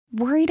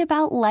Worried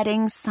about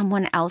letting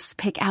someone else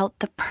pick out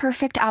the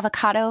perfect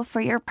avocado for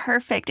your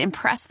perfect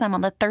impress them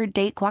on the third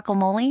date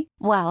guacamole?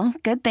 Well,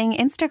 good thing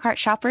Instacart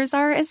shoppers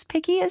are as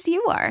picky as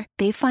you are.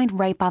 They find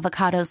ripe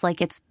avocados like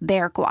it's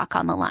their guac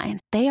on the line.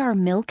 They are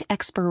milk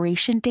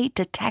expiration date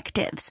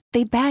detectives.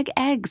 They bag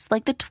eggs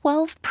like the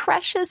 12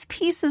 precious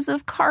pieces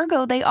of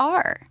cargo they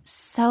are.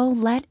 So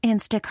let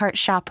Instacart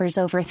shoppers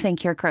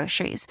overthink your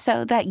groceries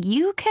so that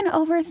you can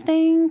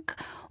overthink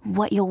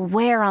what you'll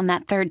wear on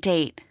that third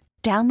date.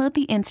 Download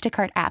the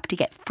Instacart app to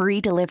get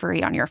free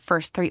delivery on your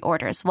first 3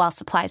 orders while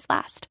supplies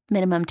last.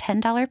 Minimum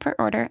 $10 per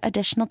order.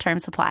 Additional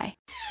terms apply.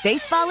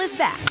 Baseball is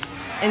back,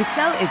 and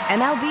so is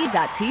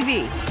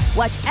MLB.tv.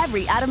 Watch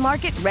every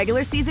out-of-market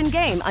regular season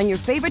game on your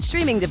favorite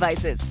streaming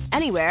devices.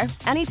 Anywhere,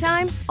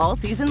 anytime, all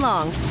season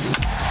long.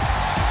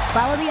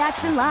 Follow the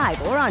action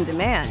live or on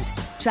demand.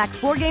 Track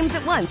 4 games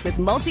at once with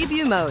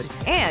multi-view mode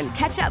and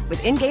catch up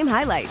with in-game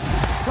highlights.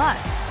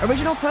 Plus,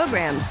 original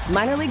programs,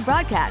 minor league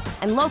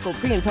broadcasts, and local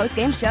pre- and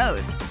post-game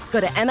shows. Go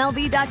to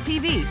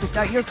MLB.tv to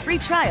start your free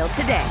trial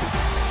today.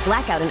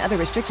 Blackout and other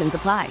restrictions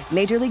apply.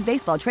 Major League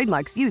Baseball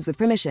trademarks used with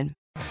permission.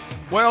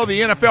 Well,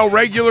 the NFL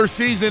regular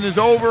season is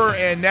over,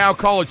 and now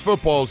college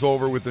football is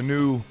over with the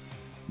new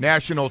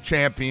national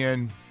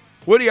champion.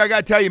 Woody, I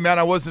got to tell you, man,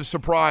 I wasn't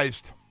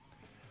surprised.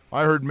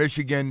 I heard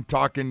Michigan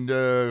talking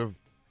to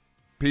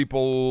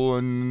people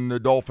in the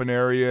Dolphin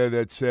area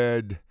that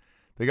said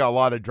they got a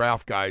lot of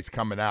draft guys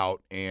coming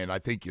out, and I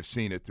think you've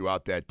seen it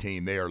throughout that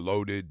team. They are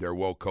loaded. They're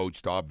well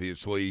coached,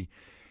 obviously.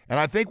 And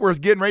I think we're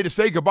getting ready to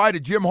say goodbye to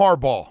Jim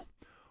Harbaugh.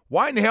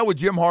 Why in the hell would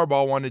Jim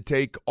Harbaugh want to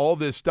take all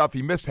this stuff?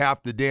 He missed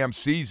half the damn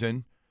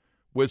season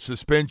with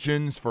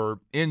suspensions for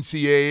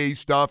NCAA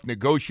stuff,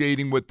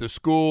 negotiating with the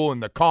school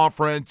and the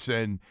conference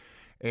and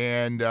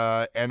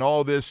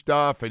all this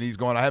stuff. And he's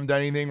going, I haven't done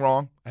anything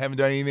wrong. I haven't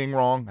done anything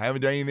wrong. I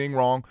haven't done anything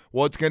wrong.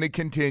 Well, it's going to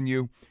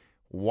continue.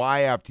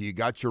 Why, after you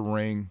got your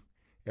ring,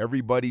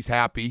 everybody's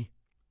happy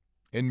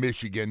in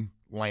Michigan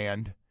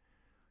land,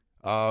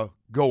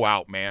 go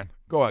out, man.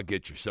 Go out,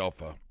 get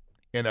yourself a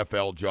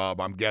NFL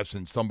job. I'm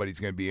guessing somebody's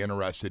going to be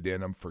interested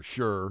in them for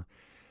sure.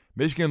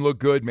 Michigan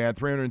looked good, man.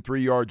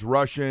 303 yards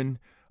rushing.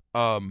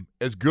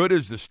 As good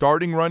as the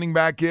starting running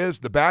back is,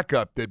 the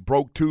backup that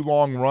broke 2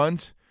 long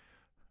runs,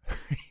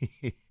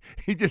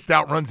 he just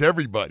outruns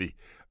everybody.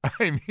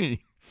 I mean,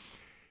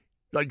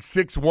 like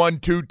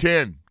 6'1",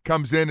 210,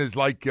 comes in as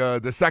like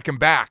the second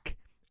back,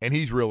 and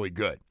he's really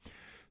good.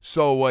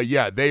 So,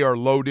 yeah, they are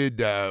loaded.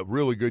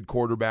 Really good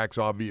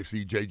quarterbacks,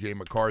 obviously, J.J.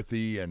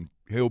 McCarthy, and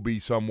he'll be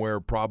somewhere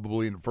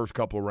probably in the first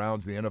couple of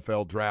rounds of the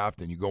NFL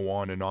draft, and you go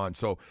on and on.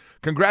 So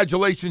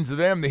congratulations to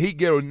them. The Heat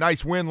get a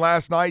nice win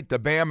last night, the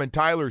Bam and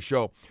Tyler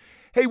show.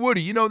 Hey,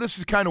 Woody, you know, this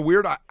is kind of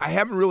weird. I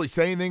haven't really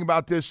said anything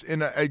about this,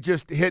 and it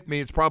just hit me.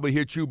 It's probably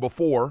hit you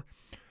before.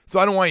 So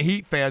I don't want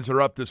Heat fans that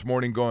are up this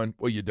morning going,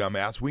 well, you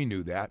dumbass, we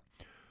knew that.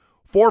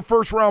 4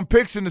 first-round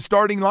picks in the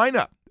starting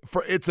lineup.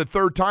 It's the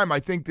third time, I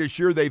think, this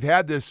year they've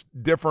had this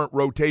different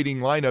rotating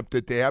lineup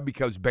that they have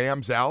because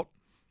Bam's out.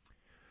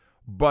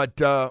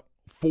 But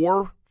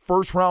 4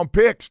 first-round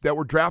picks that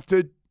were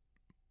drafted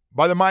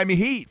by the Miami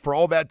Heat. For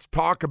all that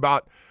talk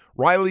about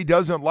Riley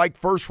doesn't like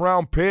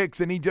first-round picks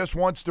and he just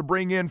wants to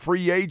bring in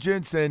free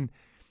agents. And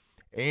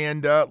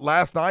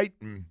last night,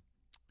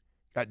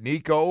 got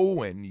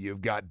Nico and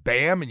you've got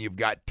Bam and you've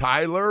got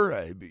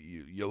Tyler.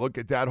 You look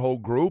at that whole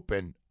group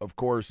and, of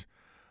course,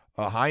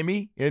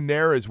 Jaime in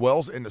there as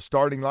well in the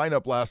starting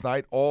lineup last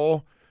night.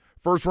 All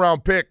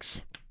first-round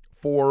picks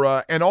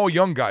for and all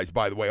young guys,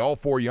 by the way, all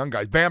 4 young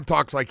guys. Bam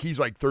talks like he's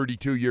like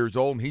 32 years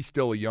old, and he's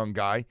still a young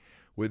guy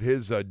with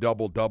his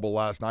double-double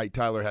last night.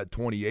 Tyler had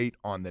 28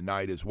 on the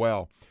night as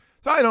well.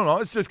 So I don't know.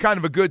 It's just kind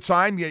of a good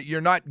sign.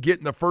 You're not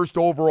getting the first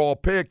overall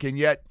pick, and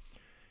yet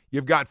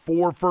you've got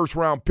 4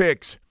 first-round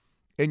picks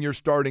in your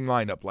starting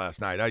lineup last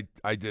night.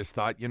 I just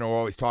thought, you know,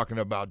 always talking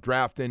about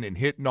drafting and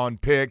hitting on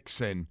picks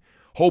and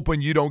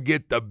hoping you don't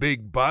get the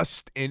big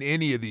bust in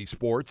any of these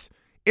sports.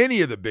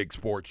 Any of the big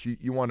sports,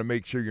 you want to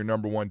make sure your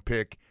number 1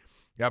 pick,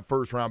 that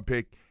first-round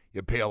pick,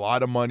 you pay a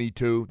lot of money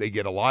to. They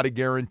get a lot of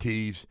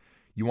guarantees.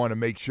 You want to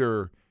make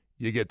sure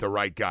you get the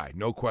right guy.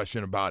 No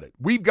question about it.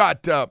 We've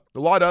got a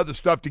lot of other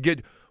stuff to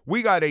get.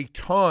 We got a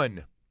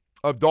ton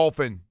of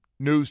Dolphin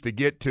news to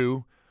get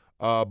to,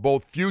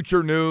 both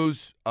future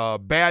news,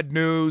 bad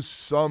news,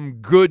 some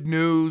good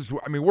news.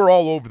 I mean, we're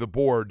all over the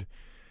board.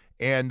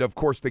 And, of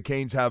course, the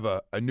Canes have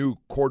a new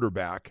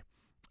quarterback.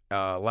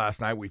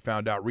 Last night we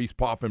found out Reese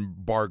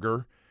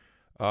Poffenbarger,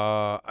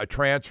 a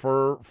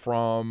transfer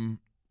from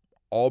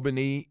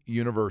Albany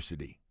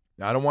University.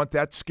 Now, I don't want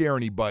that to scare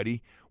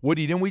anybody.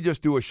 Woody, didn't we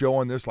just do a show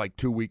on this like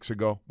 2 weeks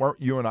ago?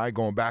 Weren't you and I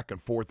going back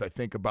and forth, I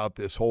think, about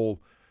this whole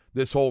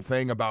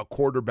thing about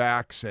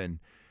quarterbacks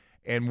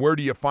and where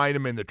do you find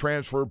them in the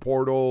transfer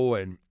portal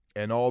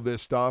and all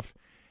this stuff?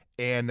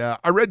 And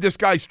I read this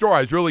guy's story.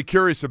 I was really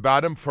curious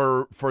about him.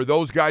 For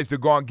those guys to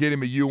go out and get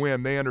him a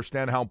UM, they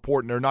understand how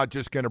important. They're not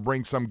just going to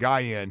bring some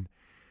guy in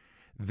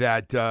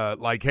that,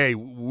 like, hey,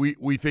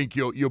 we think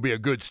you'll be a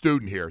good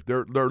student here.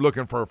 They're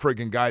looking for a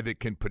friggin' guy that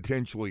can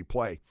potentially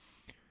play.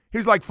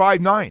 He's like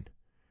 5'9",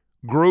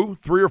 grew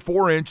 3 or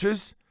 4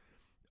 inches.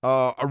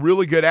 A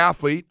really good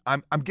athlete.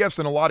 I'm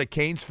guessing a lot of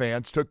Canes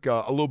fans took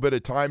a little bit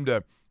of time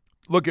to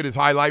look at his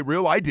highlight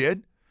reel. I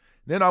did.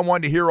 Then I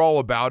wanted to hear all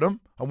about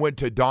him. I went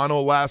to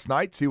Dono last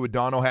night, see what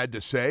Dono had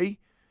to say.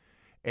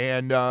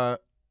 And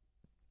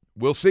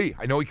we'll see.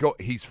 I know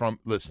he's from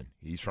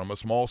a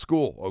small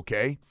school,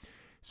 okay?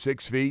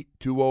 6 feet,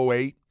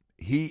 208.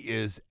 He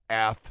is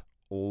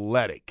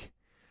athletic.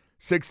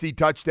 60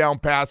 touchdown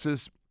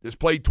passes. Has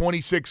played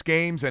 26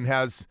 games and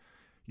has,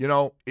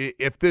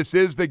 if this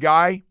is the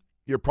guy,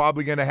 you're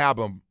probably going to have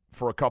him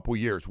for a couple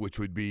years, which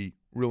would be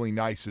really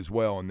nice as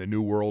well in the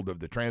new world of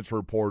the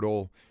transfer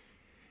portal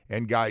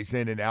and guys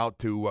in and out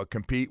to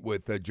compete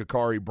with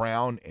Jakari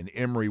Brown and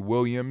Emory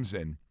Williams.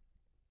 And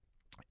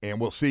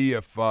we'll see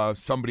if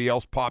somebody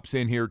else pops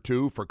in here,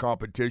 too, for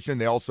competition.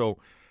 They also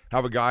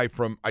have a guy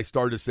from, I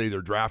started to say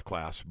their draft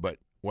class, but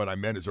what I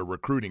meant is a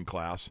recruiting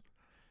class.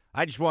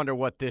 I just wonder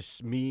what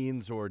this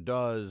means or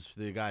does for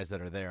the guys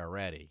that are there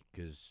already,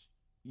 because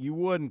you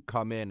wouldn't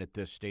come in at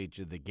this stage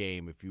of the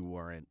game if you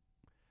weren't,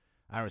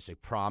 I don't want to say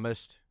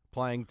promised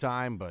playing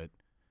time, but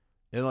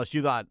unless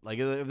you thought, like,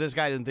 if this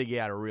guy didn't think he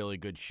had a really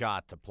good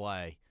shot to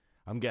play,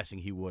 I'm guessing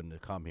he wouldn't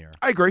have come here.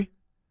 I agree.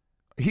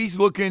 He's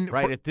looking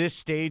right at this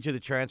stage of the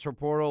transfer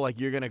portal,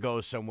 like you're going to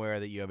go somewhere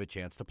that you have a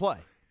chance to play.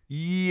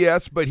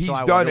 Yes, but he's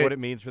I done wonder it. What it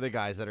means for the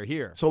guys that are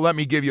here. So let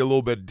me give you a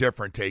little bit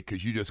different take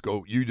because you just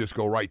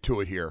go right to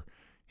it here.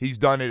 He's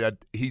done it at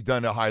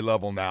a high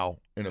level now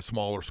in a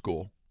smaller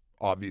school.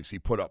 Obviously,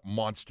 put up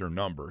monster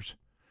numbers.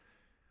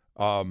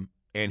 And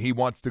he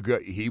wants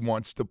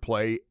to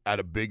play at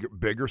a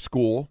bigger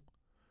school,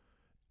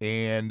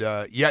 and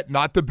yet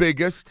not the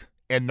biggest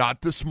and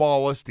not the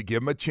smallest, to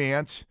give him a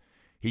chance.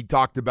 He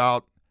talked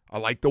about, I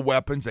like the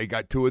weapons. They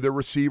got 2 of their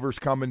receivers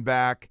coming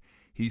back.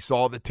 He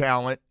saw the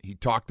talent. He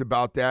talked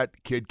about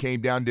that. Kid came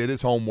down, did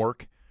his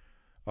homework,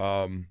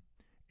 and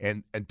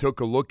took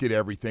a look at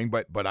everything.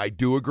 But I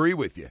do agree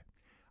with you.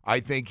 I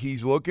think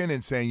he's looking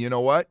and saying, you know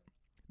what?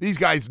 These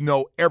guys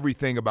know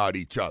everything about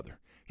each other.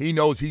 He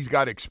knows he's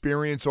got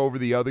experience over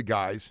the other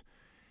guys,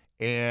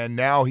 and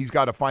now he's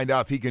got to find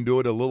out if he can do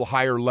it at a little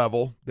higher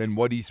level than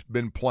what he's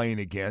been playing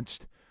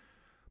against.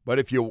 But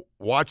if you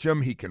watch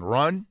him, he can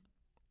run.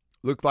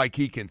 Look like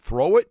he can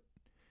throw it.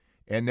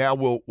 And now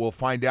we'll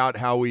find out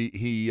how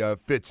he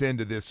fits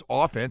into this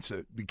offense.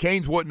 The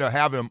Canes wouldn't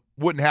have him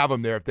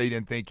there if they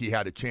didn't think he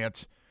had a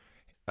chance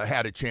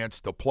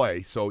to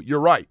play. So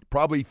you're right.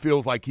 Probably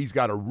feels like he's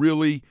got a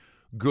really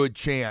good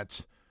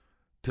chance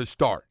to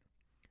start.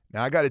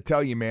 Now I got to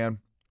tell you, man,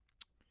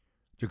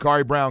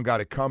 Jakari Brown got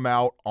to come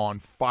out on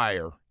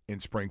fire in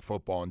spring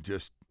football and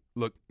just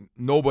look.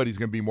 Nobody's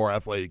going to be more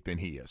athletic than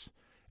he is.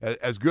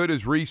 As good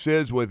as Reese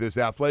is with his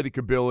athletic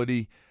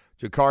ability,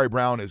 Jakari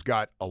Brown has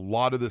got a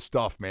lot of the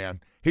stuff, man.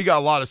 He got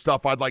a lot of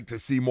stuff I'd like to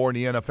see more in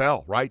the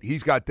NFL, right?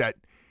 He's got that.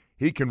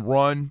 He can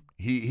run.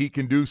 He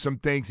can do some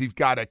things. He's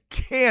got a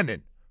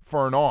cannon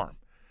for an arm.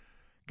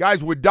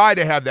 Guys would die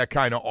to have that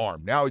kind of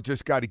arm. Now he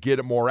just got to get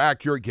it more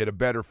accurate, get a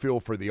better feel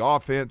for the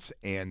offense,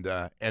 and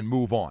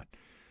move on.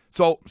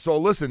 So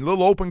listen, a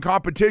little open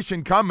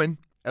competition coming.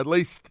 At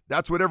least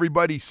that's what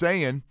everybody's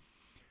saying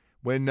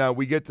when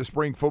we get to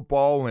spring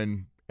football,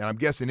 and I'm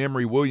guessing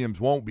Emory Williams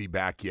won't be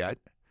back yet.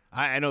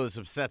 I know this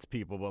upsets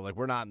people, but like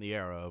we're not in the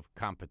era of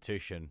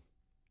competition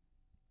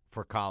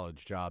for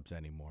college jobs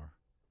anymore.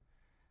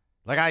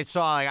 Like I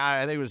saw,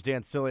 I think it was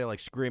Dan Cilia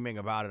screaming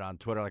about it on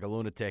Twitter like a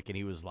lunatic, and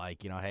he was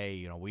like,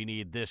 hey, we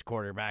need this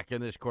quarterback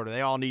in this quarter.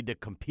 They all need to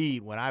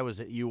compete. When I was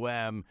at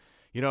UM,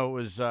 it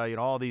was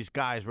all these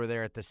guys were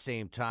there at the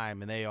same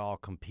time, and they all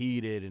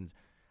competed. And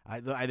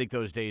I think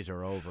those days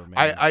are over,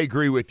 man. I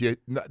agree with you.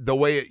 The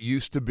way it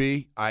used to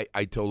be, I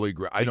totally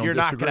agree. I don't You're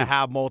disagree. not going to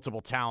have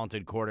multiple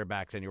talented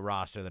quarterbacks in your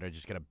roster that are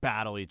just going to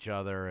battle each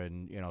other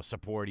and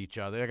support each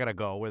other. They're going to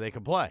go where they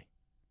can play.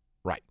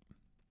 Right.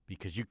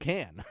 Because you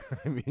can.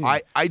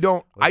 I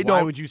don't.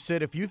 Why would you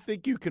sit if you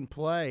think you can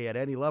play at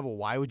any level?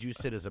 Why would you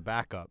sit as a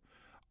backup?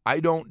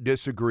 I don't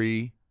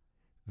disagree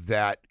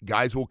that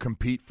guys will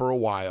compete for a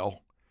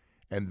while,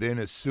 and then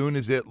as soon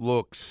as it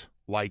looks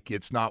like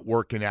it's not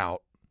working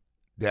out,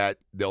 that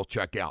they'll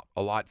check out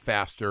a lot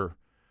faster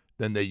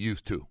than they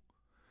used to.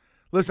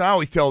 Listen, I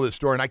always tell this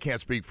story, and I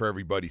can't speak for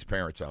everybody's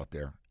parents out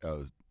there.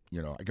 I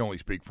can only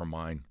speak for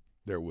mine.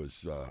 There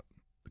was the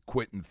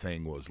quitting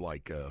thing was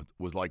like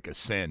a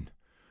sin.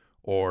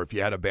 Or if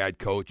you had a bad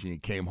coach and you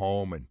came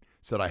home and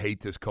said, I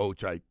hate this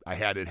coach. I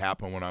had it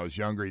happen when I was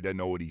younger. He doesn't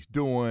know what he's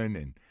doing,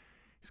 and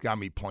he's got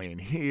me playing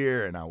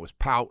here, and I was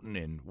pouting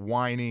and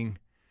whining.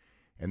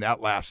 And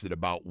that lasted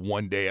about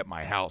one day at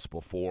my house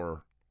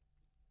before,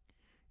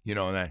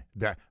 and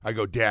I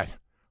go, Dad,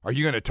 are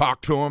you going to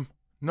talk to him?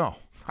 No,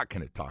 I'm not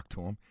going to talk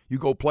to him. You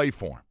go play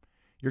for him.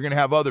 You're going to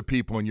have other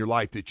people in your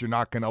life that you're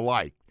not going to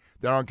like,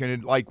 that aren't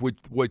going to like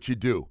what you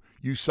do.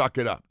 You suck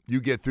it up.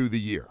 You get through the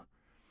year.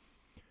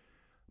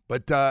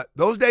 But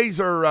those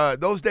days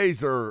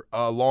are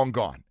long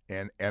gone,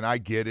 And I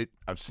get it.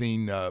 I've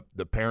seen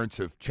the parents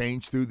have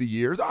changed through the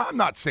years. I'm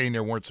not saying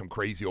there weren't some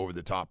crazy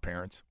over-the-top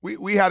parents.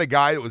 We had a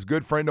guy that was a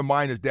good friend of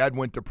mine. His dad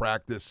went to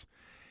practice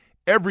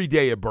every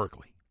day at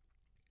Berkeley.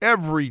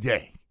 Every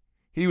day.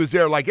 He was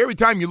there. Like, every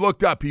time you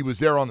looked up, he was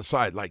there on the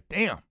side. Like,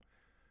 damn.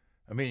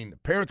 I mean,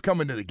 parents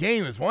coming to the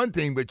game is one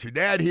thing, but your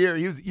dad here,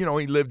 he was, he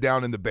lived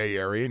down in the Bay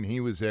Area, and he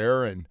was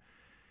there, and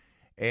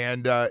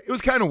it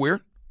was kind of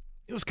weird.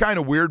 It was kind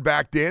of weird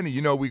back then.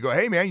 And, we go,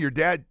 hey, man,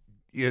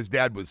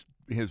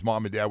 his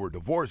mom and dad were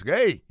divorced. Go,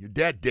 hey, your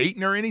dad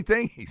dating or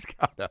anything?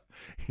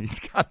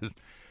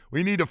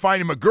 We need to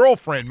find him a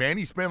girlfriend, man.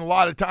 He spent a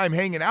lot of time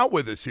hanging out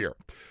with us here.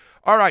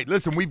 All right,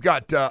 listen, we've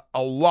got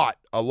a lot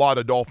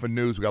of Dolphin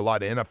news. We got a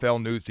lot of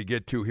NFL news to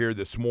get to here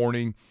this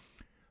morning.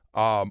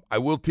 I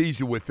will tease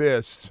you with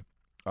this.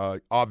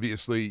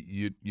 Obviously,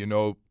 you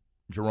know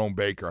Jerome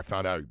Baker. I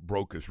found out he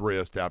broke his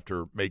wrist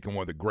after making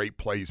one of the great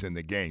plays in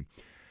the game.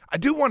 I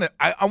do want to.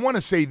 I want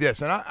to say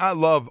this, and I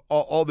love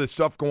all this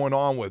stuff going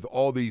on with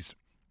all these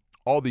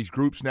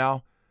groups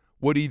now,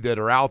 Woody, that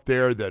are out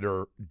there that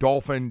are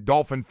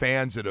Dolphin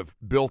fans that have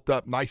built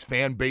up nice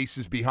fan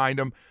bases behind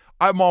them.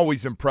 I'm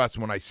always impressed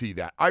when I see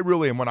that. I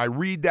really am. When I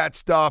read that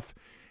stuff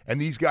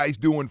and these guys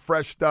doing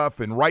fresh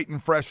stuff and writing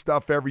fresh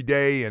stuff every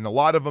day, and a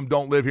lot of them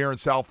don't live here in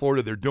South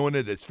Florida. They're doing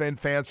it as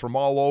fans from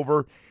all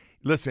over.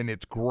 Listen,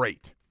 it's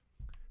great.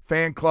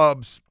 Fan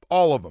clubs,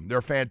 all of them,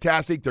 they're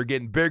fantastic. They're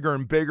getting bigger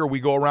and bigger. We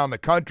go around the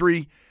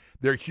country.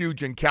 They're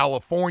huge in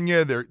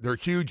California. They're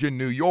huge in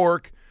New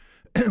York.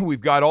 We've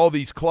got all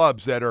these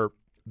clubs that are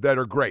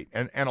great,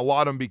 and a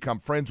lot of them become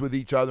friends with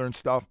each other and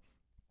stuff.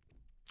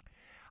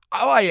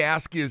 All I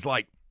ask is,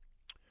 like,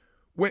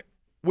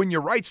 when you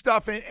write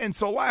stuff, and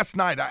so last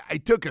night I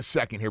took a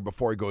second here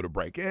before I go to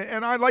break,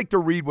 and I like to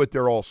read what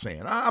they're all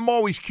saying. I'm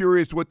always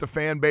curious with the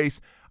fan base.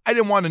 I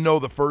didn't want to know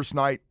the first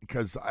night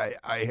because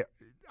I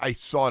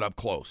saw it up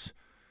close.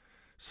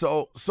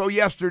 So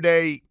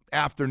yesterday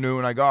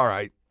afternoon, I go, all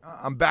right,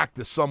 I'm back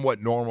to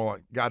somewhat normal. I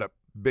got a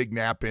big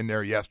nap in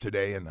there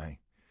yesterday, and I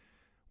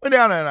went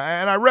down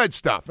and I read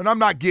stuff. And I'm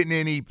not getting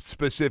any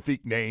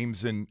specific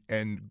names and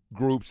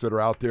groups that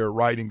are out there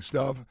writing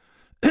stuff.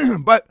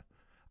 But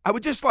I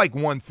would just like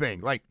one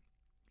thing. Like,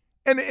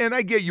 and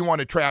I get you want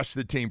to trash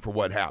the team for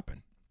what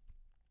happened.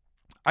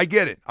 I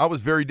get it. I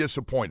was very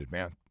disappointed,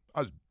 man.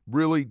 I was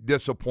really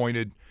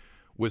disappointed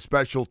with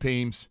special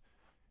teams.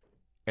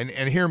 And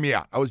hear me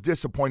out. I was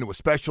disappointed with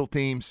special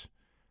teams,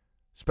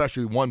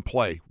 especially one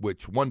play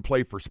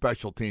for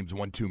special teams,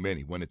 one too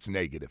many when it's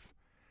negative.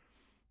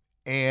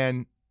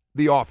 And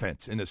the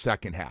offense in the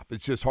second half.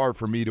 It's just hard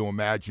for me to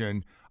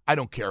imagine. I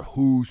don't care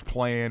who's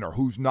playing or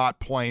who's not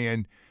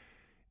playing,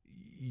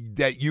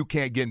 that you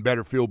can't get in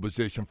better field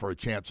position for a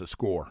chance to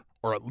score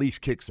or at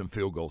least kick some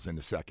field goals in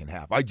the second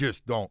half. I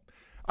just don't.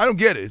 I don't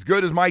get it. As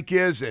good as Mike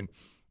is,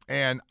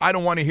 and I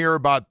don't want to hear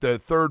about the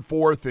third,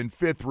 fourth, and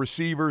fifth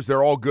receivers.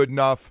 They're all good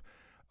enough.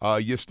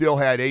 You still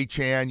had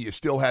Achane. You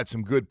still had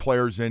some good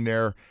players in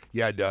there.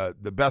 You had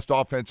the best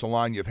offensive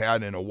line you've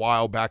had in a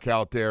while back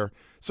out there.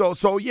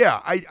 So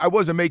yeah, I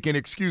wasn't making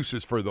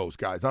excuses for those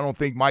guys. I don't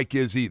think Mike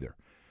is either.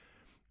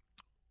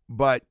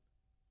 But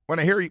when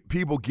I hear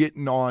people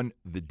getting on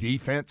the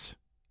defense,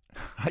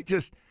 I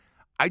just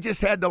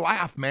had to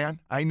laugh,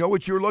 man. I know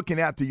what you're looking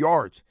at, the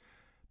yards.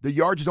 The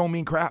yards don't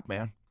mean crap,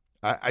 man.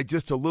 I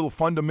just a little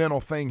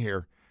fundamental thing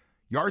here.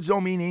 Yards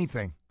don't mean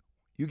anything.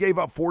 You gave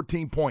up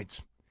 14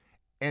 points,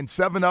 and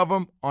 7 of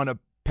them on a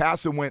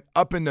pass that went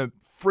up in the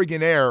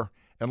friggin' air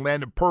and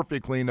landed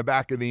perfectly in the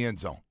back of the end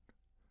zone.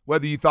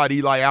 Whether you thought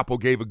Eli Apple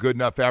gave a good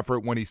enough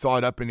effort when he saw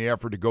it up in the air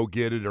to go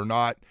get it or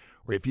not,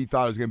 or if he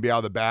thought it was going to be out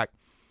of the back,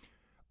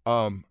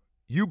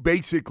 you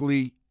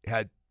basically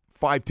had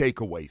 5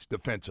 takeaways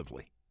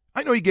defensively.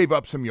 I know you gave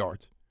up some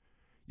yards.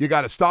 You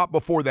got a stop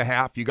before the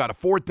half. You got a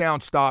 4th down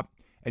stop.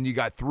 And you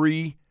got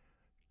 3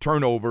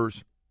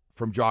 turnovers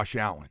from Josh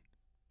Allen.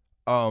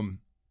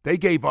 They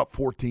gave up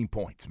 14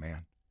 points,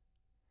 man.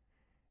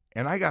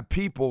 And I got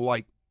people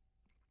like,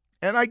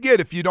 and I get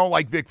if you don't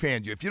like Vic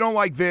Fangio. If you don't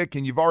like Vic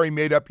and you've already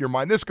made up your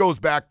mind, this goes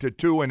back to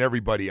Tua and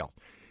everybody else.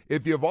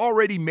 If you've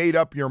already made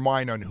up your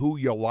mind on who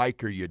you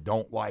like or you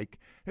don't like,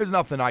 there's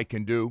nothing I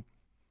can do.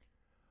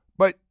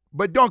 But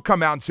don't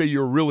come out and say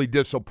you're really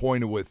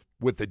disappointed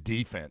with the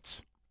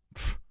defense.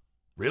 Pfft,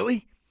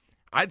 really?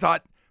 I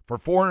thought for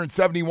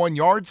 471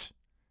 yards,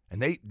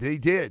 and they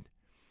did.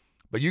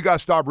 But you got to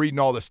stop reading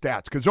all the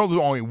stats because there's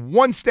only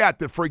one stat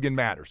that friggin'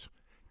 matters,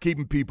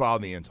 keeping people out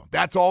of the end zone.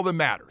 That's all that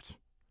matters.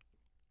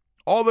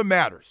 All that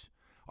matters.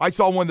 I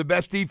saw one of the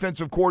best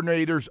defensive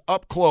coordinators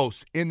up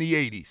close in the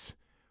 80s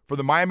for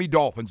the Miami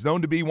Dolphins,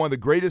 known to be one of the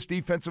greatest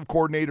defensive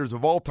coordinators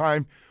of all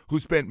time, who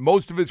spent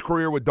most of his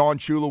career with Don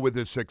Shula with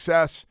his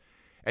success.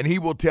 And he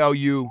will tell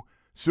you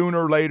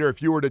sooner or later,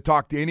 if you were to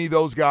talk to any of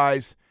those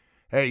guys,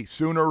 hey,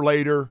 sooner or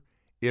later,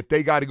 if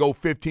they got to go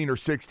 15 or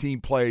 16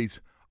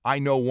 plays, I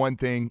know one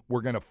thing,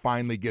 we're going to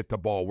finally get the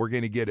ball. We're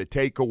going to get a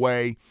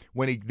takeaway.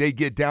 When they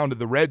get down to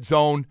the red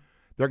zone,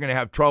 they're going to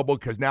have trouble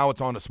because now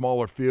it's on a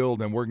smaller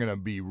field and we're going to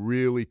be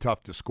really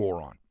tough to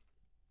score on.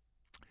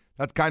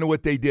 That's kind of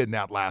what they did in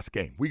that last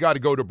game. We got to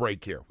go to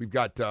break here. We've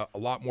got a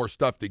lot more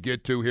stuff to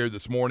get to here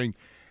this morning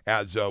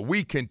as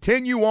we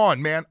continue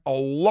on, man. A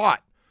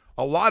lot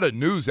of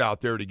news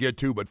out there to get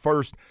to. But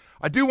first,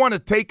 I do want to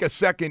take a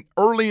second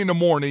early in the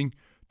morning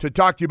to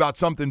talk to you about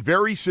something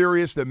very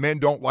serious that men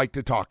don't like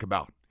to talk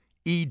about,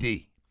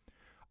 ED.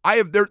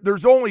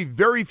 There's only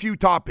very few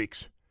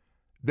topics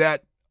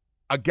that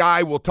a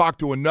guy will talk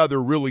to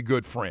another really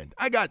good friend.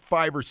 I got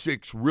 5 or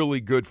 6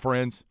 really good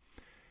friends,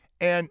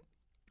 and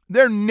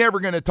they're never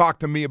going to talk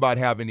to me about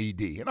having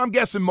ED. And I'm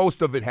guessing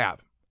most of it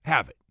have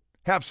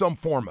some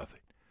form of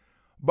it.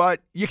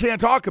 But you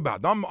can't talk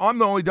about it. I'm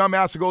the only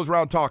dumbass that goes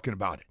around talking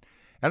about it.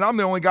 And I'm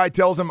the only guy who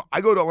tells them, I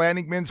go to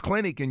Atlantic Men's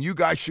Clinic, and you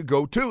guys should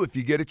go too if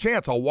you get a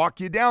chance. I'll walk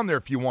you down there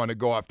if you want to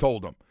go, I've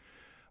told them.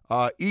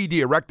 ED,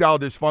 erectile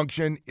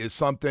dysfunction, is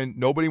something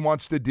nobody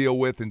wants to deal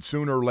with, and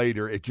sooner or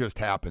later, it just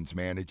happens,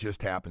 man. It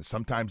just happens.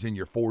 Sometimes in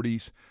your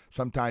 40s,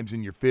 sometimes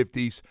in your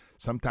 50s,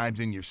 sometimes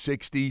in your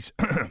 60s.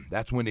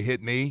 That's when it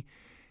hit me.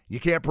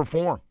 You can't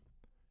perform.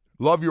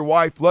 Love your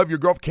wife, love your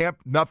girlfriend,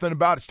 nothing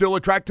about it. Still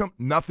attract them,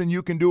 nothing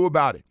you can do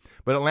about it.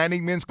 But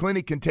Atlantic Men's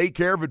Clinic can take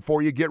care of it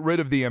for you. Get rid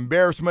of the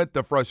embarrassment,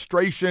 the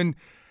frustration.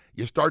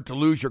 You start to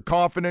lose your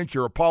confidence,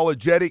 you're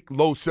apologetic,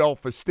 low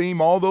self-esteem.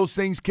 All those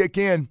things kick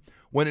in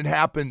when it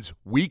happens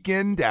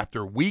weekend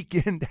after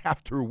weekend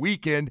after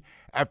weekend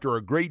after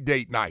a great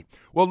date night.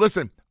 Well,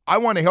 listen, I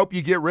want to help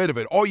you get rid of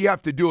it. All you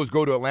have to do is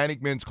go to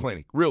Atlantic Men's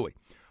Clinic. Really.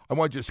 I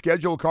want you to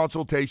schedule a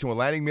consultation with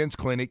Atlantic Men's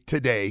Clinic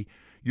today.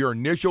 Your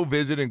initial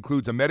visit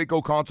includes a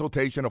medical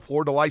consultation, a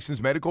Florida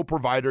licensed medical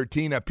provider,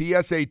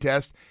 a PSA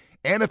test,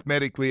 and if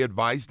medically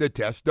advised, a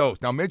test dose.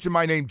 Now, mention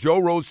my name, Joe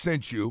Rose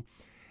sent you,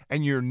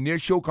 and your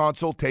initial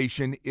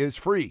consultation is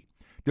free.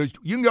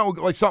 You can go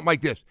like something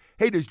like this.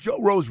 Hey, does Joe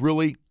Rose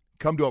really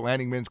come to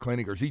Atlantic Men's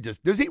Clinic, or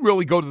does he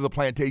really go to the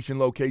plantation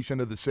location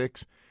of the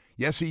 6?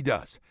 Yes, he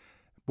does.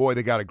 Boy,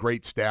 they got a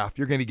great staff.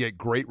 You're going to get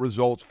great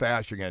results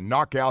fast. You're going to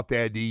knock out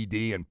that ED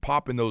and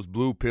pop in those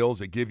blue pills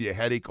that give you a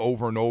headache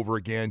over and over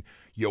again.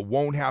 You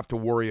won't have to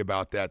worry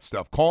about that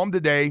stuff. Call them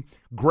today.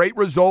 Great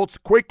results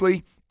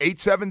quickly.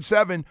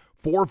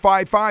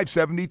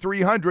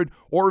 877-455-7300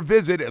 or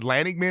visit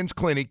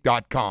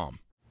AtlanticMen'sClinic.com.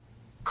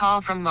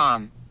 Call from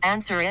mom.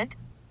 Answer it.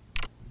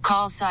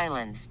 Call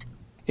silenced.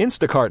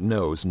 Instacart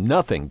knows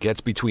nothing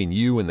gets between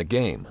you and the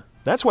game.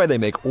 That's why they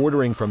make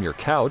ordering from your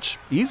couch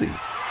easy.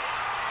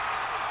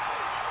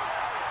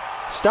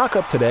 Stock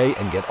up today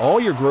and get all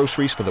your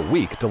groceries for the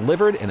week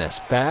delivered in as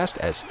fast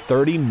as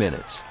 30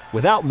 minutes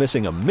without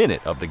missing a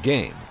minute of the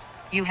game.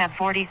 You have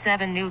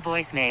 47 new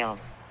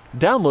voicemails.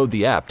 Download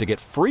the app to get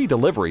free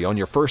delivery on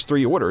your first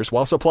 3 orders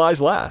while supplies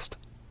last.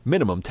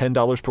 Minimum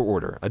 $10 per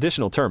order.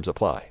 Additional terms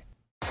apply.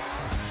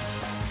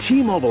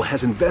 T-Mobile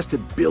has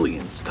invested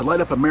billions to light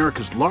up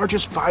America's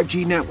largest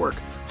 5G network,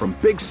 from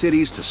big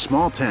cities to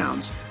small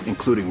towns,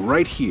 including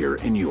right here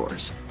in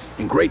yours.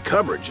 And great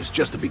coverage is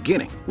just the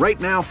beginning. Right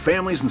now,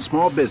 families and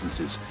small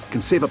businesses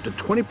can save up to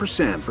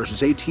 20%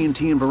 versus AT&T and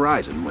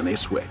Verizon when they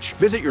switch.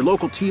 Visit your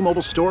local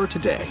T-Mobile store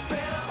today.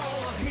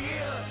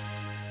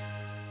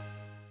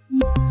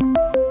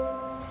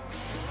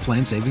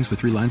 Plan savings with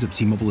 3 lines of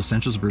T-Mobile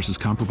Essentials versus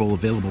comparable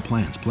available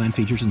plans. Plan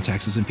features and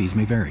taxes and fees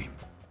may vary.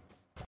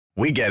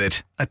 We get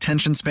it.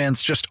 Attention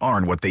spans just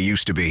aren't what they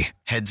used to be.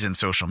 Heads in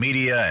social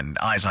media and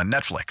eyes on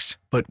Netflix.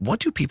 But what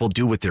do people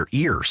do with their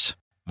ears?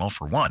 Well,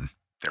 for one,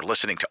 they're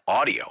listening to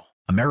audio.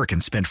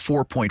 Americans spend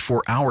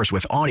 4.4 hours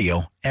with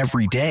audio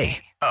every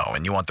day. Oh,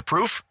 and you want the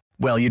proof?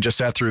 Well, you just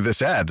sat through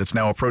this ad that's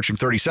now approaching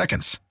 30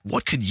 seconds.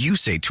 What could you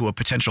say to a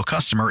potential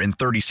customer in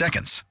 30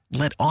 seconds?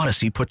 Let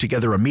Odyssey put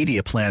together a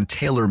media plan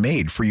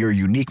tailor-made for your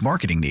unique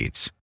marketing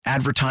needs.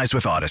 Advertise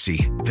with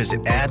Odyssey.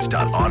 Visit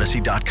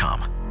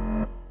ads.odyssey.com.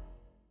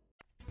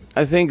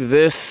 I think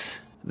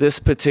this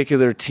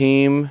particular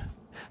team,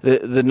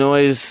 the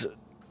noise,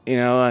 I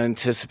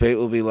anticipate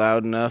will be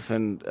loud enough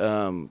and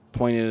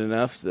poignant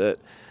enough that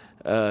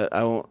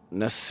I won't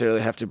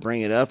necessarily have to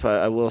bring it up.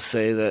 I will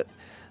say that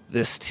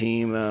this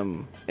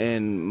team,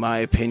 in my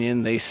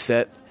opinion, they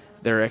set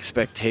their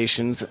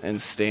expectations and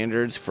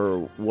standards for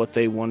what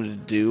they wanted to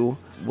do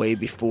way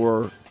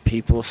before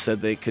people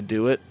said they could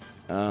do it.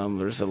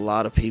 There's a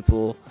lot of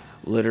people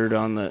littered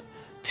on the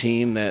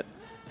team that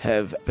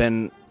have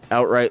been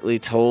outrightly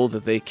told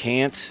that they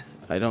can't.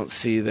 I don't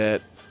see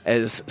that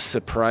as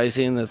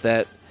surprising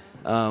that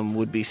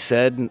would be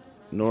said,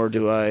 nor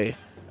do I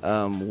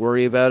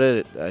worry about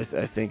it. I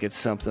think it's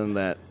something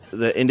that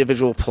the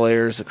individual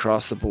players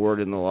across the board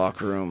in the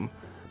locker room,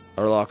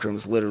 our locker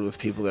room's littered with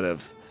people that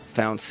have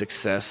found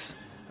success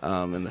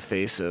in the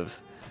face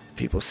of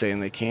people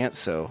saying they can't.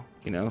 So,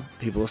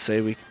 people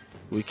say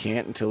we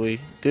can't until we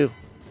do.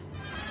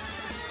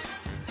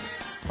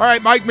 All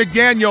right, Mike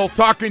McDaniel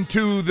talking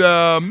to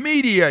the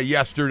media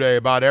yesterday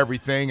about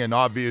everything, and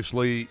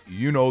obviously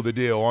you know the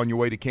deal. On your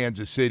way to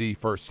Kansas City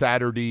for a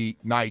Saturday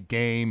night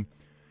game.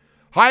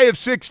 High of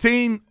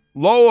 16,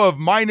 low of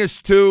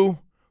 -2.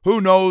 Who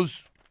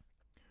knows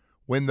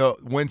when the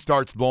wind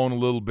starts blowing a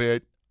little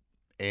bit.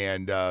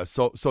 And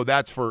so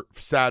that's for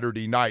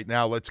Saturday night.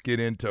 Now let's get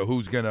into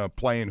who's going to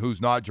play and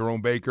who's not.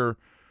 Jerome Baker,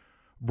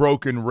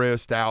 broken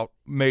wrist out.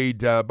 Made,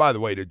 by the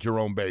way, to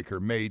Jerome Baker,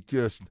 made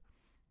just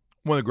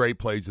one of the great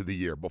plays of the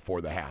year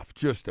before the half.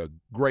 Just a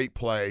great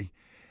play.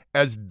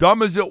 As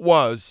dumb as it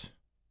was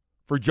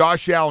for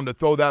Josh Allen to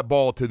throw that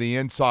ball to the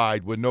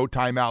inside with no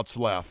timeouts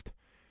left,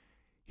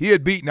 he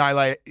had beaten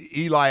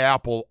Eli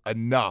Apple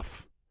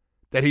enough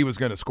that he was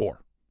going to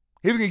score.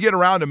 He was going to get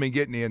around him and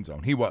get in the end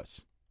zone. He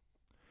was.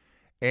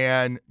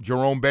 And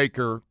Jerome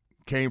Baker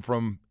came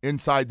from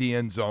inside the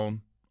end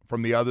zone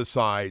from the other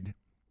side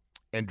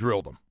and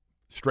drilled him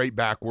straight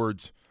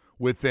backwards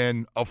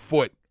within a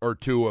foot or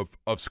two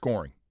of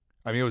scoring.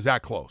 I mean, it was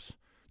that close.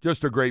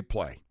 Just a great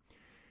play.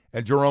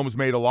 And Jerome's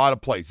made a lot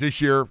of plays.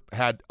 This year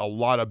had a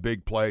lot of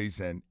big plays,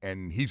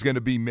 and he's going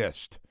to be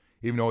missed.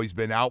 Even though he's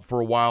been out for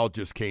a while,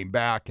 just came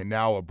back, and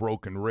now a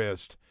broken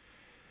wrist.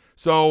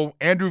 So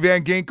Andrew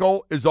Van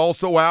Ginkel is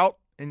also out,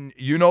 and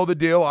you know the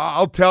deal.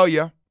 I'll tell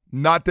you,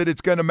 not that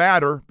it's going to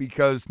matter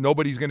because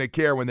nobody's going to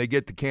care when they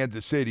get to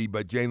Kansas City,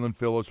 but Jalen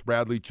Phillips,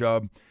 Bradley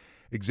Chubb,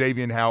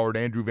 Xavier Howard,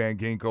 Andrew Van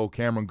Ginkel,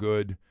 Cameron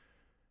Good,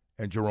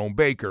 and Jerome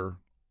Baker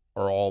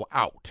are all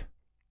out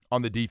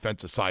on the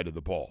defensive side of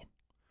the ball.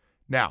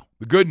 Now,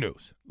 the good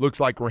news, looks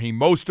like Raheem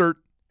Mostert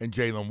and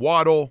Jalen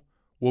Waddle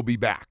will be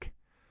back.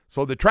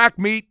 So the track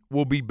meet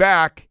will be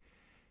back,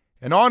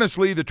 and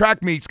honestly, the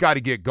track meet's got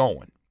to get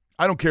going.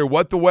 I don't care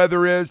what the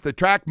weather is. The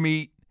track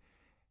meet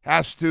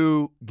has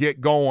to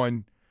get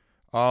going.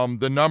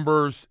 The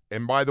numbers,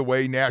 and by the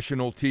way,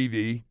 national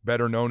TV,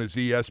 better known as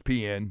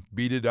ESPN,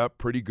 beat it up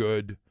pretty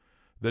good.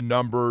 The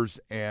numbers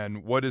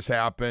and what has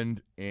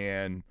happened,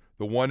 and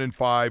the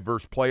 1-5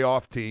 versus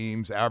playoff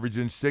teams,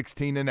 averaging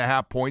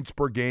 16.5 points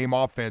per game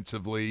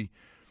offensively.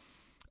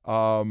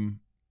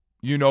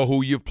 You know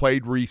who you've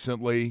played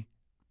recently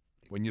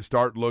when you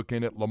start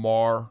looking at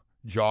Lamar,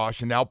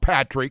 Josh, and now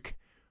Patrick,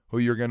 who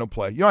you're going to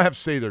play. You don't have to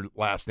say their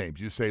last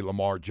names. You say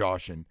Lamar,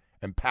 Josh, and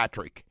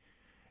Patrick,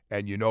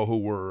 and you know who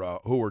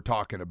we're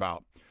talking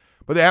about.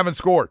 But they haven't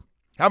scored.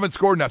 Haven't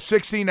scored enough.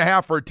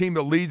 16.5 for a team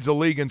that leads the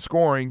league in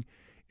scoring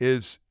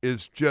is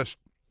just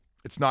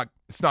it's not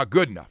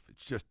good enough.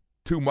 It's just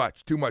too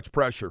much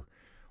pressure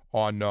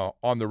on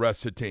the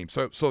rest of the team.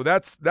 So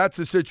that's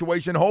the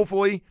situation.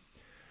 Hopefully,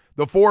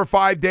 the 4 or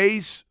 5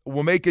 days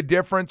will make a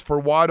difference for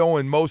Waddle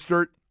and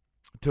Mostert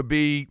to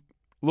be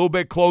a little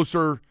bit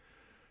closer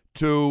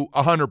to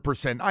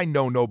 100%. I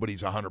know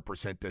nobody's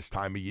 100% this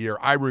time of year.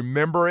 I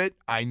remember it.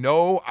 I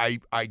know.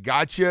 I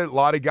got you. A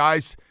lot of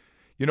guys,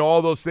 you know,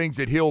 all those things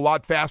that heal a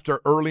lot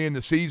faster early in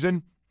the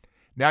season.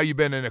 Now you've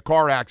been in a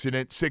car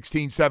accident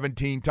 16,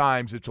 17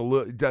 times. It's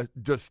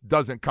just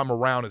doesn't come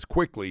around as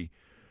quickly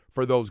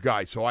for those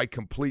guys. So I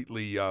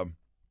completely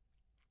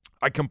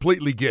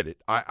get it.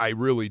 I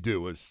really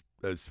do, as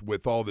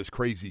with all this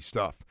crazy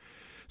stuff.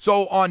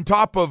 So on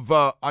top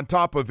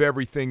of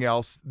everything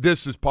else,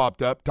 this has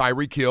popped up: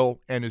 Tyreek Hill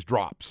and his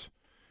drops.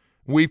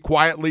 We've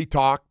quietly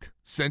talked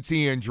since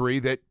the injury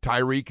that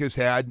Tyreek has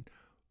had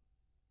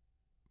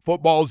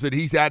footballs that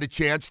he's had a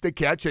chance to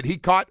catch that he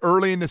caught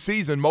early in the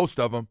season, most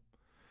of them.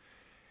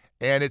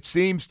 And it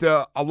seems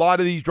to a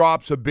lot of these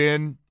drops have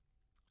been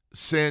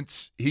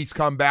since he's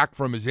come back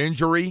from his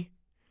injury.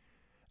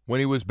 When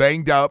he was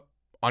banged up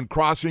on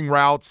crossing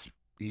routes,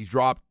 he's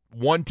dropped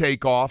one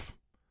takeoff.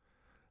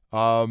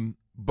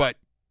 But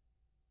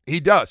he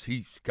does.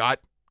 He's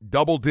got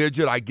double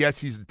digit. I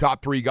guess he's the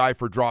top 3 guy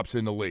for drops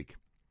in the league.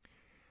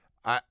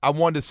 I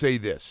wanted to say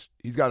this.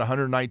 He's got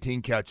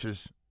 119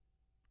 catches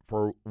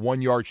for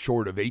 1 yard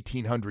short of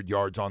 1,800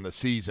 yards on the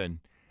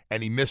season,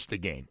 and he missed a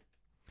game.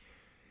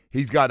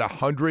 He's got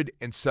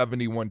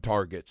 171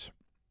 targets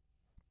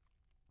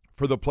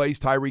for the plays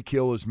Tyreek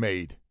Hill has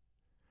made.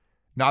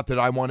 Not that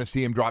I want to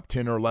see him drop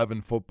 10 or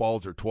 11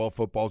 footballs or 12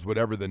 footballs,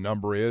 whatever the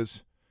number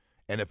is.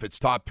 And if it's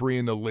top 3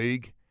 in the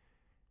league,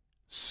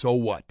 so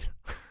what?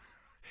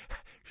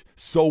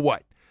 So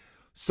what?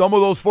 Some of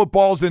those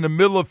footballs in the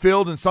middle of the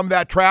field and some of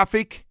that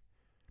traffic,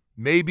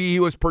 maybe he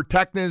was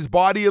protecting his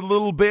body a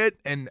little bit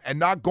and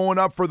not going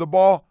up for the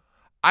ball.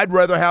 I'd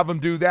rather have him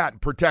do that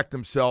and protect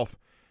himself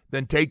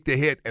than take the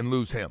hit and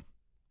lose him.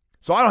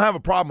 So I don't have a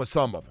problem with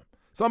some of them.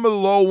 Some of the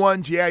low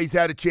ones, yeah, he's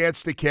had a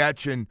chance to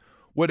catch and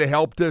would have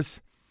helped us.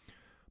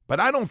 But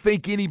I don't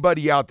think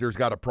anybody out there has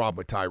got a problem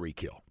with Tyreek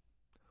Hill.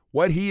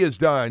 What he has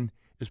done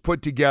is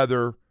put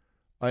together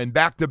in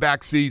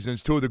back-to-back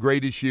seasons 2 of the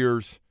greatest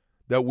years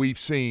that we've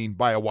seen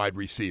by a wide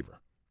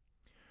receiver.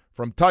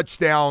 From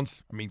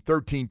touchdowns,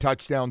 13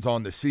 touchdowns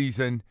on the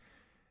season,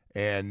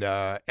 and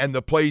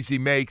the plays he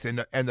makes,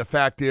 and the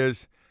fact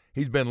is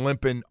he's been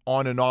limping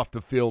on and off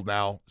the field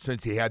now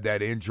since he had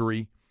that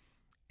injury.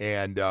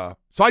 And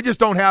so I just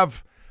don't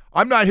have –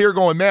 I'm not here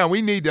going, man,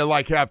 we need to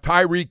have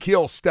Tyreek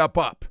Hill step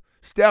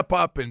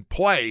up and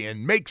play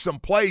and make some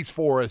plays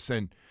for us.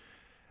 And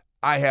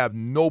I have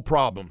no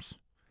problems.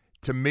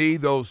 To me,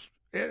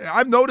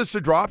 I've noticed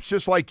the drops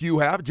just like you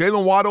have.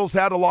 Jalen Waddle's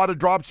had a lot of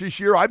drops this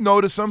year. I've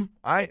noticed them.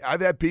 I've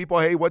had people,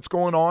 hey, what's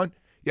going on?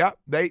 Yeah,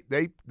 they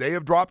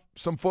have dropped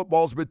some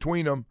footballs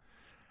between them.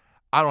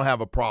 I don't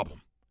have a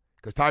problem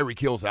because Tyreek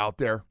Hill's out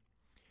there.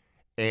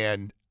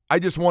 And I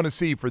just want to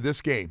see for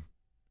this game,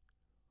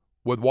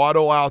 with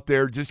Waddle out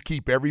there, just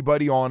keep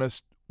everybody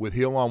honest with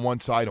Hill on one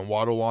side and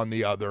Waddle on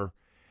the other,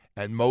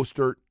 and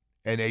Mostert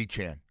and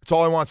Achane. That's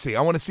all I want to see.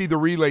 I want to see the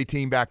relay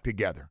team back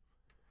together.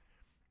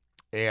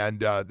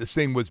 And this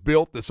thing was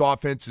built. This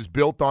offense is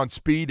built on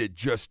speed. It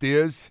just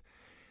is.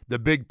 The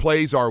big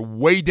plays are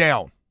way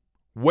down,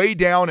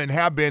 and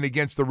have been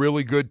against the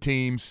really good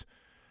teams.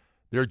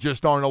 There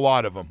just aren't a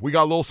lot of them. We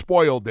got a little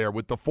spoiled there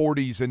with the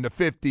 40s and the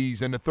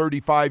 50s and the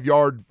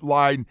 35-yard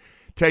line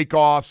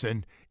takeoffs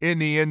and in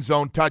the end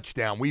zone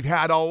touchdown. We've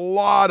had a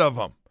lot of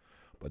them,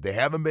 but they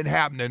haven't been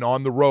happening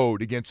on the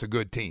road against the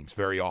good teams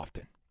very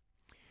often.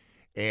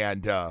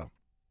 And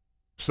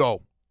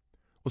so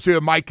we'll see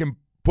what Mike can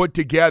put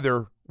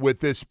together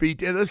with this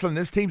speed. And listen,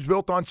 this team's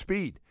built on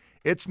speed.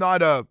 It's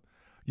not a,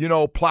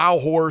 plow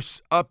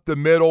horse up the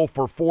middle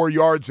for 4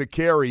 yards a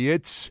carry.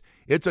 It's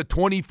a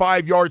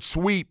 25-yard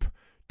sweep,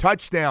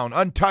 touchdown,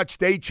 untouched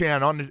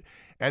Achane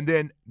and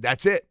then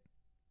that's it.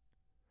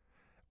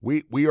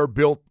 We are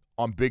built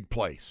on big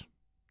plays.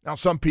 Now,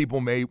 some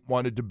people may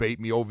want to debate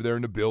me over there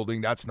in the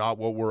building. That's not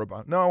what we're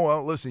about. No,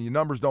 well, listen, your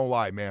numbers don't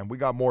lie, man. We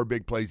got more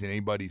big plays than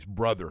anybody's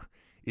brother.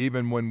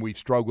 Even when we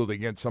struggled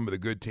against some of the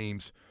good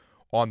teams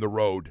on the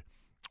road,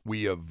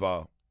 we've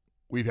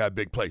had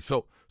big plays.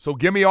 So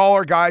give me all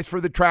our guys for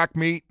the track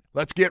meet.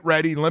 Let's get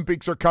ready.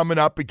 Olympics are coming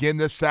up again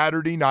this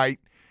Saturday night,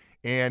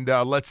 and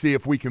let's see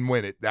if we can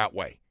win it that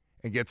way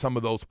and get some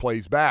of those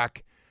plays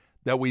back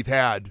that we've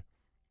had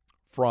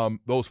from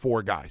those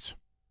 4 guys.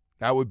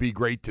 That would be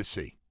great to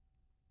see.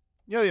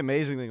 The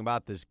amazing thing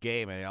about this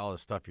game and all the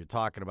stuff you're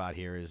talking about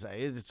here is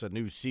it's a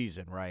new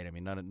season, right? I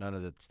mean, none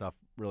of that stuff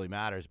really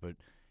matters, but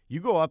you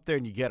go up there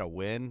and you get a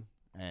win,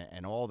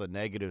 and all the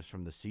negatives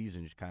from the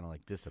season just kind of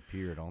like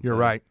disappear, don't they? You're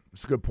right.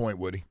 It's a good point,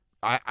 Woody.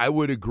 I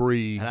would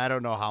agree. And I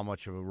don't know how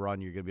much of a run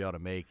you're going to be able to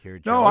make here,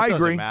 Joe. No, I agree. It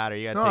doesn't matter.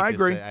 You gotta I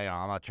agree.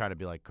 I'm not trying to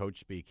be like coach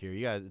speak here.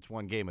 It's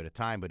one game at a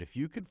time, but if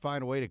you could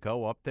find a way to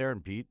go up there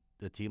and beat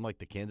a team like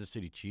the Kansas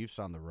City Chiefs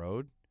on the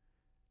road,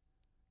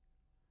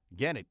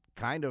 again, it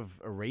kind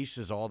of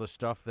erases all the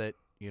stuff that,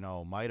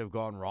 might have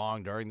gone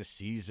wrong during the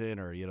season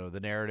or, the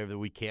narrative that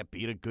we can't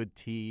beat a good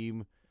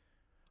team,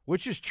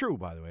 which is true,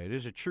 by the way. It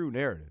is a true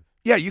narrative.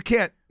 Yeah, you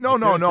can't. No.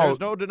 There's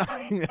no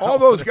denying that. All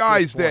those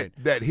guys that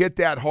hit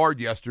that hard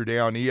yesterday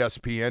on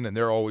ESPN, and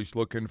they're always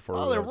looking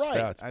for they're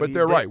right. But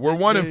they're right. We're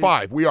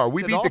 1-5. We are.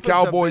 We beat the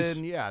Cowboys.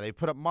 They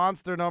put up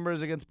monster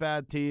numbers against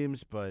bad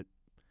teams, but,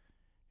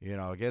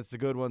 against the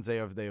good ones, they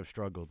have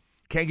struggled.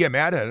 Can't get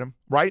mad at them,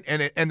 right?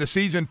 And the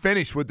season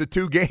finished with the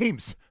 2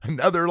 games.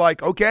 Another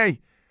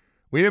okay,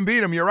 we didn't beat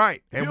them. You're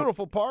right. The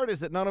beautiful part is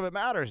that none of it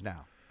matters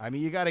now. I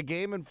mean, you got a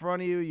game in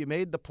front of you. You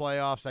made the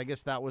playoffs. I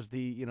guess that was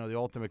the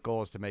ultimate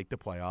goal is to make the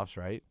playoffs,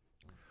 right?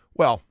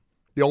 Well,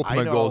 the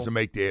ultimate goal is to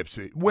make the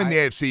AFC, win the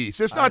AFC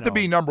East. It's not to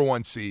be number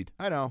 1 seed.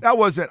 I know. That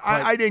wasn't.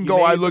 I didn't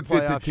go. I looked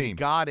at the team. You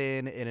got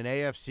in an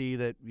AFC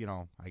that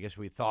I guess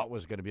we thought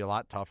was going to be a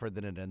lot tougher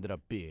than it ended up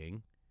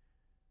being.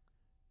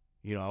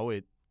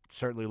 It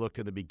certainly looked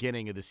in the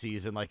beginning of the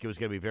season like it was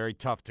going to be very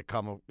tough to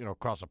come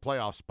across a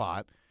playoff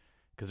spot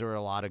because there were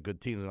a lot of good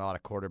teams and a lot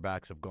of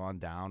quarterbacks have gone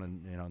down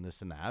and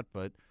this and that.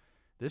 But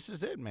this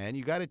is it, man.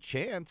 You got a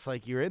chance.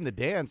 Like, you're in the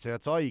dance.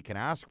 That's all you can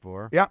ask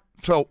for. Yeah.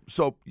 So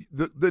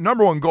the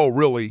number 1 goal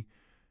really,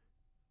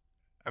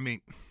 I mean,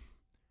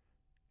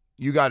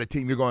 you got a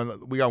team. You're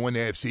going, we got to win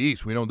the AFC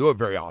East. We don't do it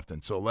very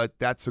often. So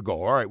that's the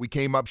goal. All right, we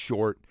came up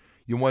short.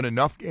 You won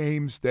enough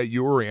games that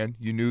you were in.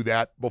 You knew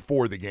that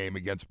before the game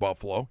against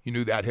Buffalo. You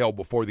knew that hell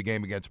before the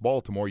game against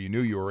Baltimore. You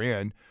knew you were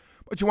in.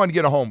 But you wanted to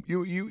get a home.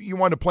 You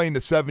want to play in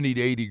the 70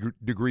 to 80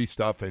 degree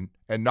stuff and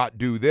not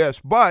do this.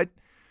 But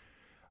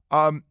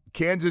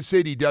Kansas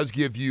City does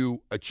give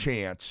you a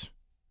chance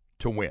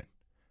to win.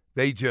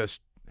 They just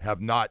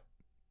have not.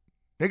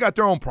 They got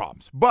their own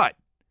problems. But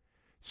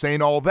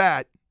saying all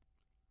that,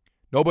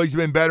 nobody's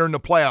been better in the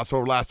playoffs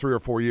over the last 3 or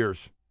 4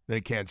 years than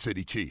the Kansas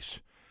City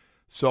Chiefs.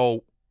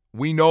 So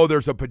we know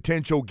there's a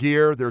potential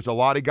gear. There's a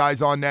lot of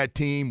guys on that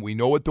team. We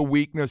know what the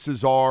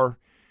weaknesses are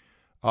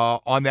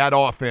on that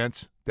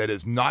offense that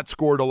has not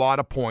scored a lot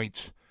of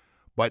points.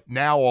 But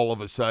now, all of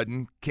a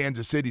sudden,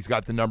 Kansas City's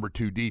got the number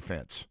 2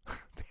 defense.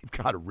 They've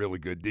got a really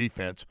good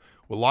defense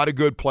with a lot of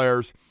good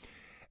players,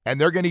 and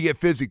they're going to get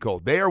physical.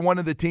 They are one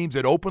of the teams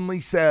that openly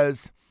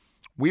says,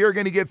 we are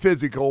going to get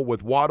physical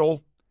with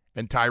Waddle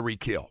and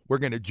Tyreek Hill. We're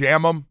going to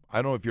jam them.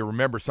 I don't know if you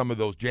remember some of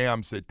those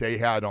jams that they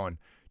had on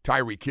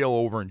Tyreek Hill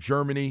over in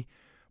Germany,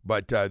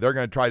 but they're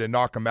going to try to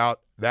knock him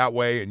out that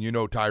way, and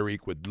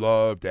Tyreek would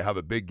love to have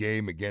a big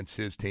game against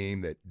his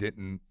team that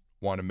didn't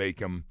want to make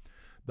him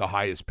the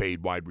highest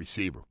paid wide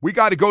receiver. We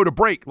got to go to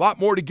break. A lot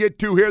more to get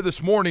to here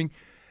this morning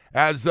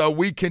as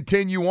we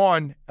continue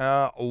on.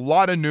 A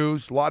lot of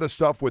news, a lot of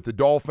stuff with the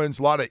Dolphins,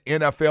 a lot of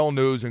NFL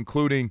news,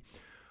 including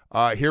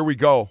here we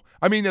go.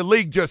 I mean, the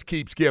league just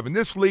keeps giving.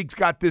 This league's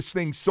got this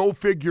thing so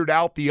figured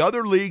out. The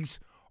other leagues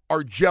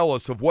are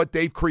jealous of what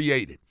they've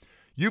created.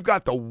 You've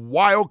got the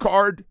wild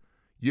card.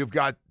 You've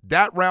got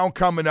that round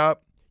coming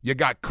up. You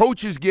got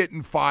coaches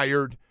getting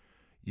fired.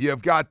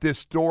 You've got this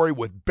story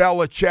with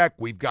Belichick.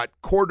 We've got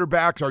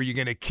quarterbacks. Are you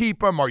going to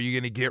keep them? Are you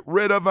going to get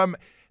rid of them?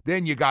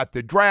 Then you got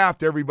the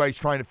draft. Everybody's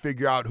trying to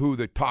figure out who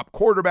the top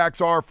quarterbacks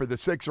are for the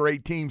 6 or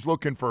 8 teams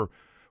looking for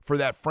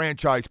that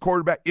franchise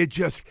quarterback. It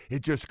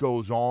just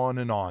goes on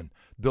and on.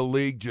 The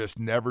league just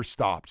never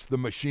stops. The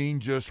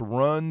machine just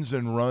runs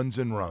and runs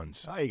and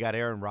runs. Oh, you got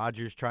Aaron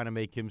Rodgers trying to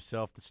make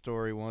himself the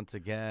story once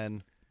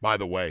again. By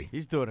the way,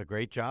 he's doing a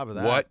great job of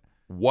that.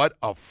 What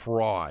a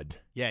fraud.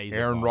 Yeah, he's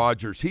Aaron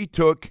Rodgers. He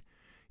took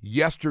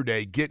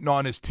yesterday getting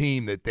on his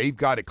team that they've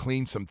got to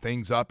clean some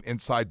things up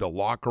inside the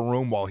locker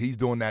room while he's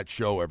doing that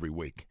show every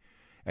week.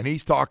 And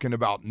he's talking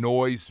about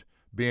noise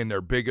being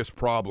their biggest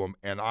problem,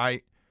 and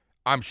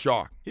I'm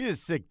shocked. He is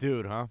a sick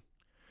dude, huh?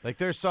 Like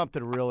there's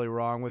something really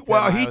wrong with him.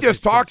 Well, he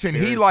just talks and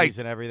he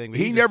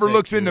never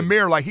looks in the dude.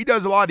 mirror. Like he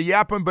does a lot of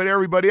yapping, but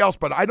everybody else.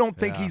 But I don't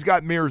think he's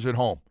got mirrors at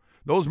home.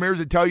 Those mirrors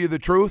that tell you the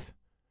truth.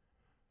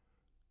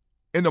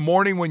 In the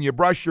morning when you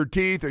brush your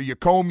teeth or you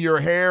comb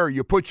your hair or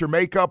you put your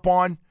makeup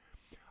on,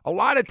 a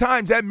lot of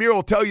times that mirror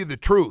will tell you the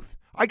truth.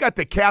 I got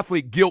the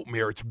Catholic guilt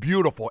mirror. It's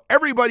beautiful.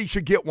 Everybody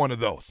should get one of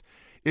those.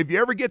 If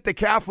you ever get the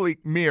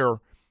Catholic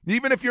mirror,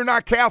 even if you're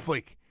not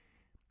Catholic,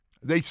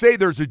 they say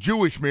there's a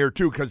Jewish mirror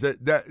too, because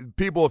that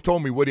people have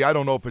told me, Woody, I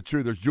don't know if it's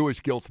true. There's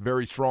Jewish guilt's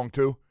very strong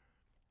too.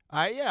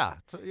 Yeah,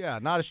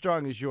 not as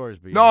strong as yours.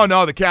 But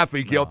No, the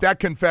Catholic guilt, that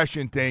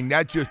confession thing,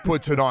 that just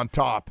puts it on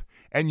top.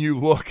 And you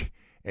look,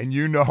 and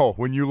you know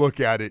when you look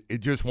at it,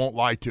 it just won't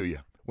lie to you.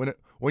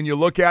 When you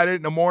look at it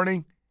in the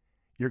morning,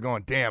 you're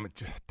going, damn,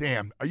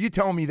 are you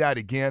telling me that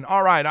again?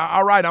 All right,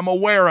 I'm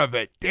aware of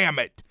it. Damn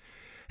it.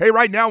 Hey,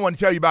 right now I want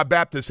to tell you about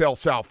Baptist Health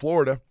South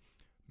Florida.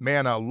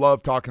 Man, I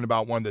love talking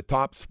about one of the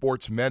top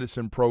sports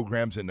medicine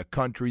programs in the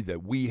country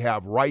that we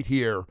have right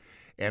here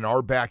in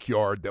our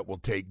backyard that will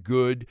take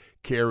good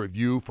care of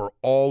you for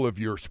all of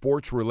your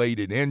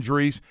sports-related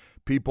injuries.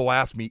 People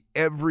ask me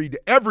every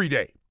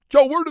day,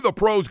 Joe, where do the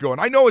pros go?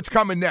 And I know it's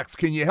coming next.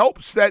 Can you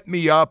help set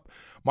me up?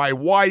 My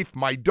wife,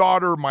 my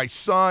daughter, my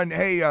son.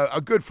 Hey,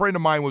 a good friend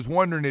of mine was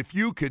wondering if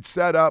you could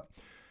set up.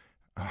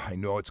 I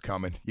know it's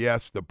coming.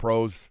 Yes, the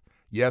pros.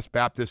 Yes,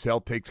 Baptist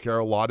Health takes care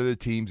of a lot of the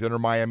teams. Inter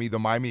Miami, the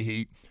Miami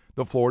Heat,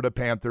 the Florida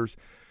Panthers,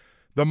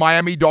 the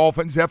Miami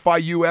Dolphins,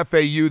 FIU,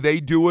 FAU.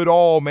 They do it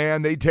all,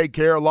 man. They take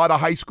care of a lot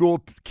of high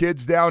school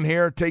kids down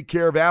here, take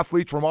care of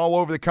athletes from all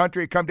over the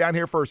country. They come down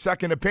here for a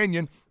second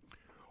opinion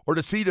or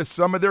to see to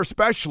some of their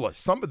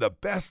specialists, some of the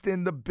best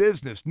in the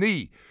business.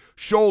 Knee,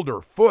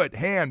 shoulder, foot,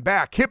 hand,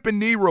 back, hip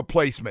and knee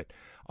replacement.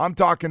 I'm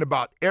talking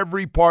about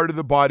every part of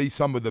the body,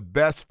 some of the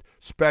best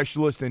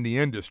specialists in the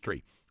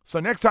industry. So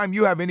next time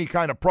you have any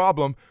kind of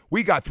problem,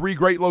 we got 3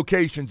 great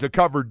locations to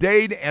cover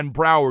Dade and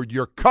Broward.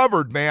 You're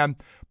covered, man.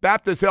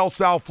 Baptist Health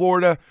South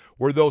Florida,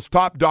 where those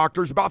top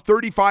doctors, about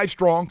 35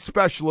 strong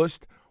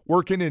specialists,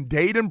 working in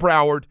Dade and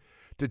Broward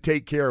to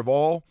take care of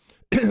all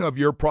of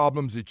your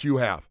problems that you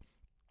have.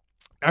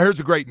 Now, here's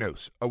the great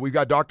news. We've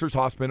got Doctors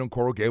Hospital in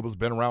Coral Gables,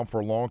 been around for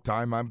a long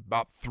time. I'm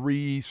about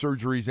 3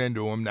 surgeries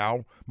into them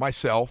now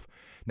myself.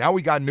 Now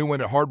we got a new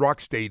one at Hard Rock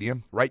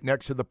Stadium, right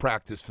next to the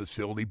practice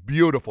facility.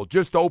 Beautiful.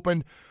 Just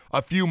opened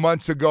a few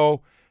months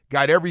ago.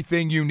 Got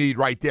everything you need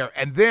right there.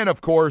 And then,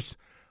 of course,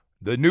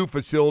 the new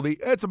facility,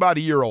 it's about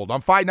a year old.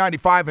 On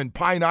 595 in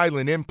Pine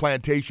Island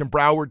Implantation,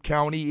 Broward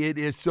County. It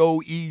is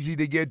so easy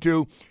to get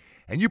to.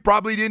 And you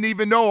probably didn't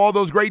even know all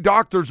those great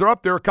doctors are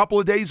up there a couple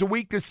of days a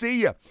week to see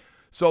you.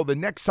 So the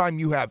next time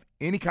you have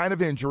any kind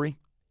of injury,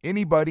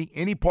 anybody,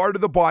 any part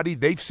of the body,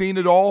 they've seen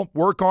it all,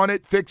 work on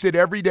it, fix it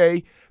every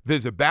day.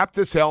 Visit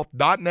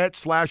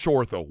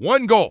baptisthealth.net/ortho.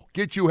 One goal,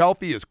 get you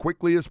healthy as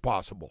quickly as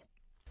possible.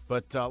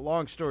 But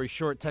long story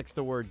short, text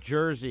the word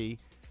Jersey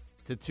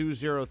to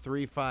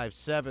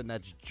 20357.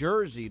 That's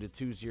Jersey to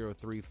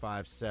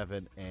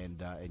 20357,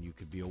 and you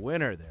could be a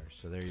winner there.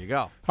 So there you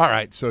go. All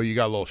right, so you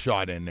got a little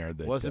shot in there.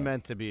 That wasn't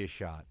meant to be a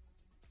shot.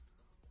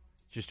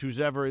 Just who's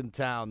ever in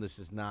town, this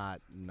is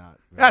not.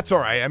 That's all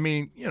right. I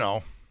mean, you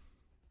know.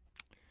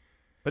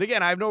 But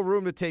again, I have no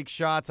room to take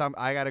shots.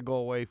 I got to go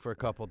away for a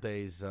couple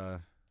days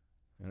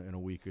in a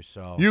week or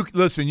so.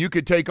 Listen, you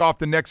could take off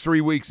the next 3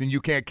 weeks, and you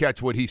can't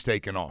catch what he's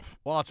taking off.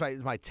 Well, it's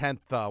my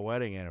 10th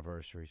wedding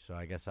anniversary, so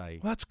I guess well,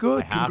 that's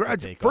good.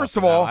 Congratulations. First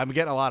of all, I'm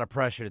getting a lot of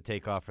pressure to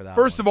take off for that.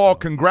 First of all,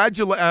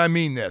 congratulations. I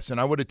mean this, and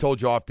I would have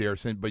told you off there,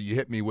 but you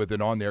hit me with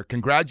it on there.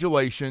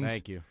 Congratulations.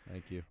 Thank you.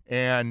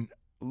 And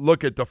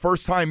look at the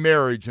first-time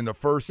marriage in the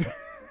first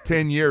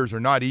 10 years are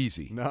not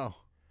easy. No.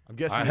 I'm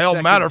guessing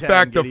hell, matter of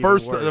fact, the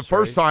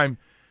first time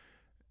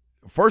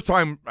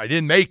I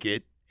didn't make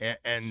it,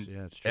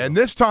 and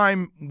this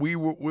time it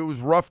was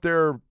rough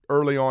there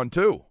early on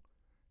too.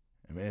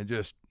 I mean,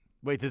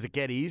 wait, does it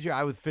get easier?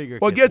 I would figure.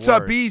 It gets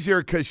up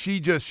easier because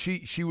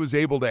she was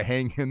able to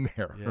hang in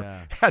there.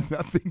 Yeah, had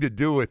nothing to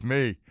do with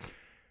me.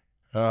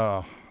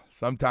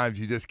 Sometimes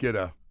you just get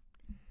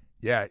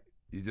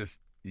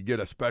you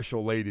get a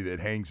special lady that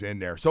hangs in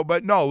there. So,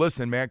 but no,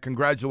 listen, man,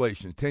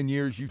 congratulations. 10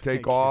 years you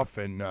take off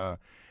and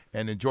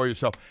enjoy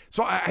yourself.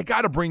 So I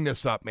got to bring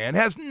this up, man. It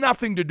has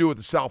nothing to do with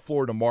the South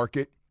Florida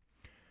market.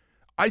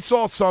 I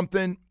saw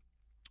something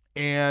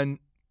And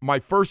my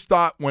first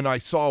thought when I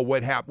saw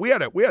what happened,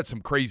 we had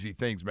some crazy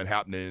things been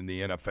happening in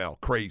the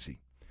NFL, crazy.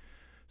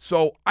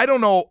 So I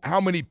don't know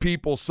how many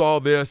people saw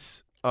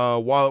this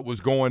while it was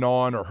going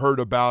on or heard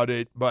about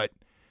it, but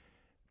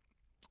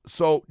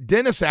so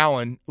Dennis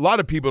Allen, a lot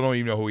of people don't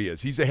even know who he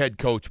is. He's a head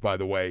coach, by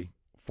the way,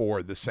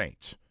 for the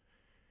Saints.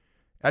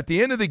 At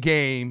the end of the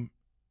game,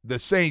 the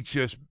Saints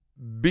just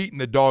beating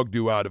the dog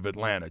do out of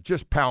Atlanta,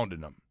 just pounding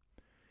them.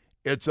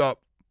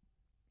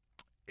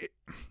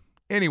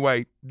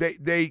 Anyway,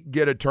 they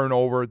get a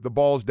turnover. The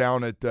ball's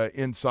down at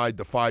inside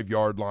the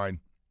 5-yard line,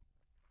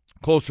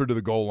 closer to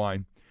the goal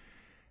line.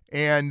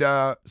 And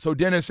so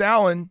Dennis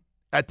Allen,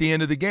 at the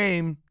end of the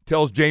game,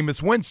 tells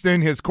Jameis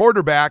Winston, his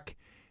quarterback,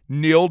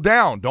 kneel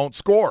down, don't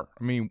score.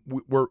 I mean,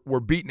 we're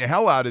beating the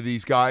hell out of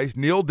these guys.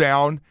 Kneel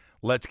down,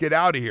 let's get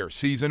out of here.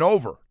 Season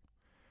over.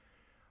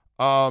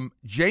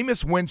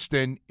 Jameis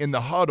Winston in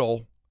the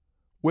huddle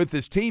with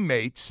his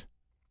teammates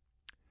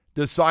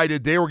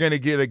decided they were going to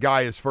get a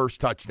guy his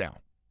first touchdown.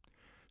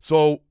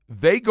 So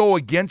they go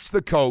against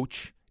the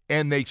coach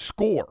and they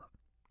score.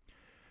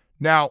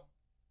 Now,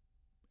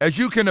 as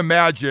you can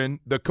imagine,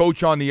 the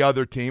coach on the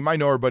other team, I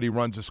know everybody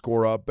runs a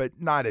score up, but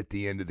not at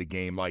the end of the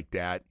game like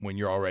that when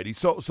you're already.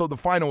 So the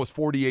final was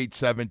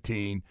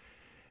 48-17.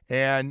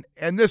 And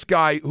this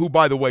guy, who,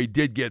 by the way,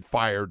 did get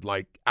fired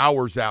like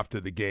hours after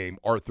the game,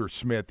 Arthur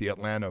Smith, the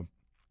Atlanta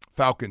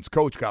Falcons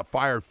coach, got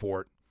fired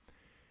for it.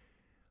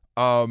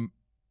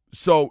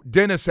 So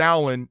Dennis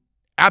Allen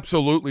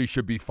absolutely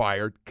should be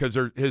fired because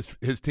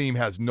his team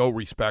has no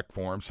respect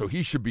for him. So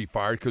he should be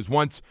fired because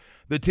once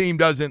the team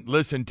doesn't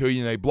listen to you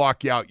and they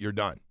block you out, you're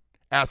done.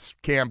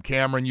 Ask Cam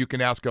Cameron. You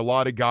can ask a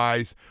lot of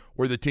guys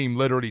where the team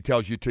literally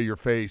tells you to your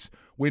face,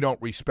 we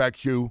don't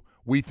respect you.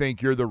 We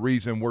think you're the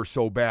reason we're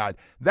so bad.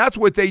 That's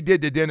what they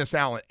did to Dennis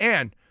Allen.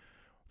 And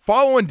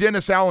following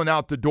Dennis Allen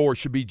out the door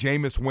should be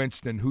Jameis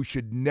Winston, who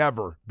should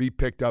never be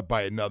picked up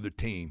by another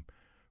team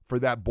for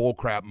that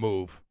bullcrap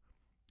move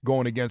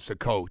going against a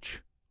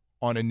coach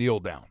on a kneel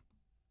down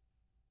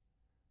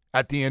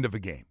at the end of a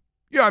game.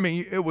 Yeah, I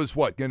mean, it was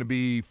going to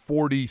be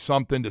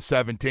 40-something to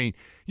 17.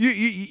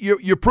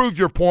 You proved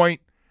your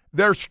point.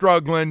 They're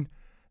struggling.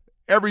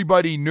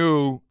 Everybody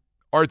knew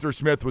Arthur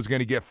Smith was going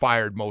to get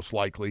fired most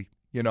likely.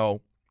 You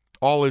know,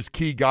 all his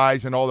key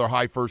guys and all their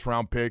high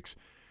first-round picks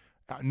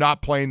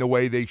not playing the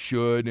way they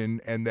should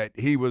and that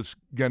he was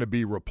going to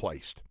be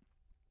replaced.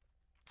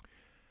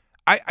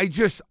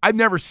 I've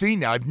never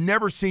seen that. I've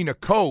never seen a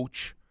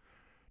coach.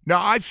 Now,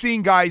 I've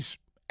seen guys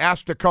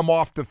asked to come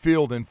off the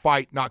field and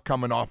fight, not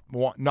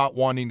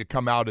wanting to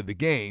come out of the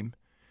game,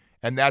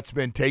 and that's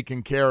been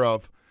taken care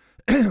of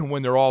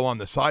when they're all on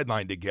the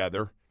sideline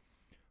together.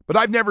 But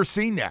I've never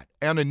seen that.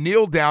 And a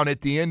kneel down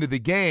at the end of the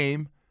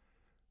game,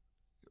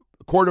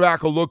 the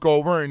quarterback will look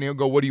over and he'll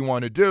go, what do you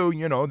want to do?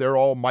 You know, they're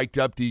all mic'd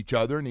up to each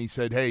other, and he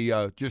said,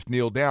 hey, just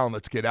kneel down.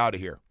 Let's get out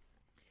of here.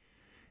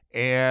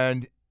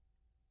 And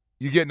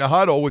you get in a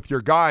huddle with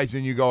your guys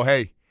and you go,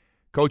 hey,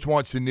 coach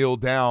wants to kneel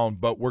down,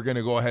 but we're going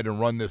to go ahead and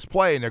run this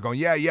play. And they're going,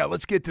 yeah,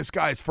 let's get this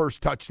guy's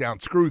first touchdown.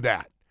 Screw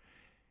that.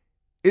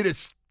 It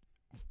is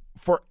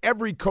for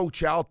every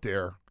coach out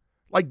there,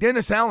 like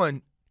Dennis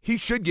Allen, he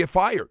should get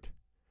fired.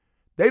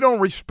 They don't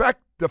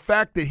respect the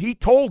fact that he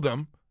told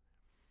them.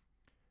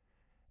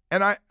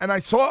 And I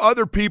saw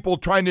other people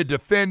trying to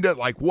defend it,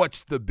 like,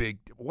 what's the big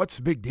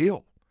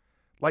deal?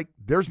 Like,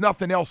 there's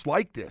nothing else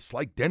like this.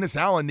 Like, Dennis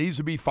Allen needs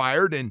to be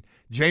fired, and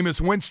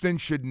Jameis Winston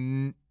should,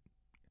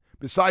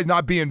 besides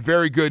not being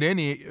very good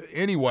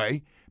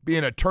anyway,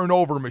 being a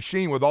turnover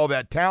machine with all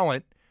that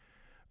talent,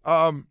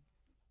 a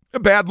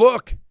bad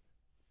look.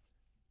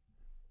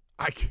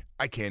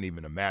 I can't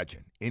even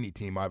imagine any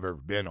team I've ever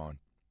been on.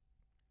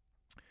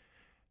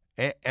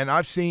 And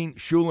I've seen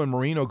Shula and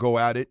Marino go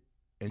at it,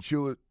 and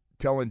Shula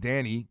telling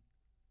Danny,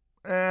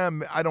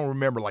 I don't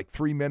remember, like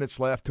 3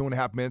 minutes left,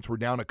 2.5 minutes, we're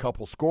down a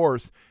couple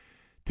scores,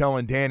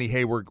 telling Danny,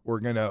 hey, we're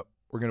gonna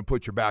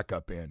put your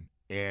backup in.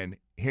 And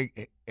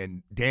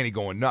Danny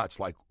going nuts,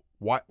 like,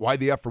 why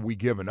the F are we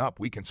giving up?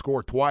 We can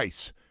score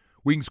twice.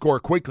 We can score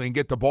quickly and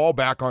get the ball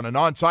back on an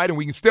onside, and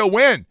we can still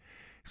win.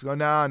 He's going,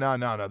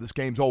 no, this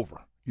game's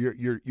over.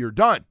 You're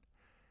done.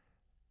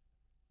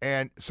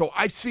 And so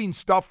I've seen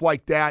stuff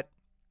like that.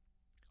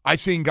 I've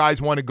seen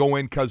guys want to go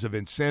in because of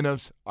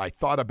incentives. I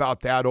thought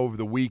about that over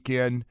the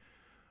weekend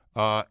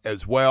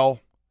as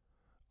well.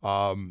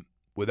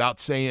 Without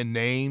saying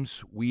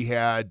names, we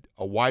had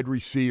a wide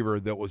receiver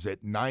that was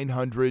at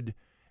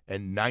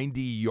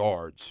 990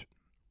 yards,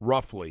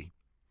 roughly.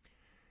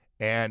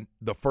 And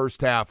the first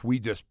half, we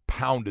just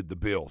pounded the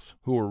Bills,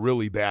 who were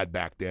really bad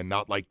back then,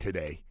 not like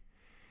today.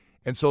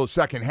 And so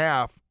second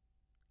half,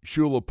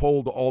 Shula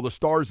pulled all the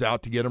stars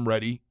out to get them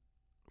ready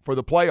for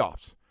the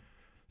playoffs.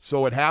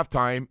 So at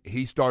halftime,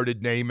 he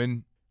started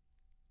naming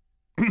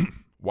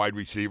wide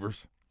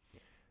receivers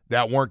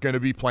that weren't going to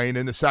be playing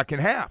in the second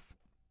half.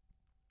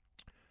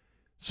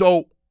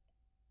 So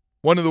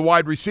one of the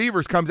wide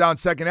receivers comes out in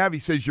second half. He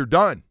says, you're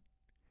done.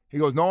 He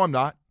goes, no, I'm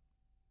not.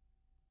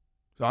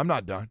 So I'm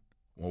not done.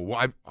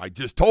 Well, I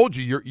just told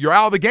you, you're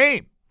out of the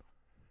game.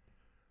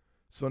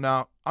 So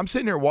now I'm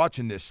sitting here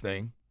watching this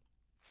thing,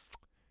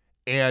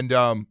 and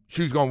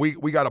she was going,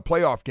 we got a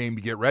playoff game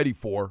to get ready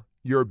for.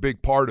 You're a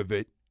big part of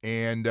it,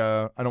 and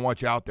I don't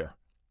want you out there.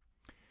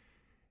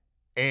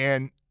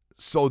 And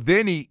so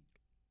then he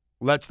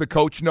lets the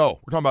coach know.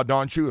 We're talking about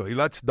Don Shula. He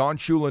lets Don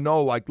Shula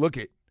know, like, look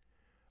it,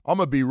 I'm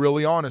going to be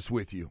really honest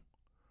with you.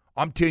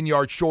 I'm 10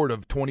 yards short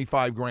of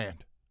 $25,000.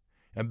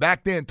 And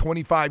back then,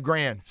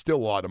 $25,000, still a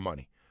lot of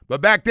money.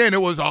 But back then,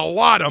 it was a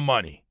lot of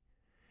money.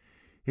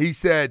 He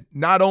said,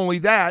 not only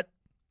that,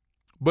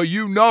 but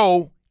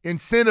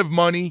incentive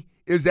money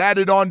is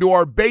added onto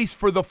our base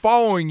for the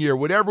following year,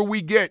 whatever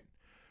we get.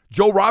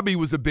 Joe Robbie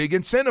was a big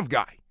incentive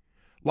guy,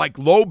 like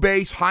low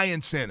base, high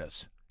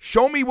incentives.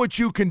 Show me what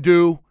you can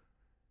do.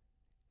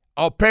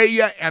 I'll pay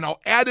you, and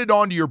I'll add it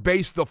onto your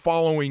base the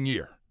following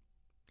year.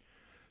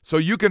 So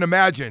you can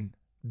imagine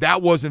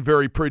that wasn't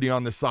very pretty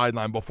on the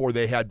sideline before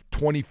they had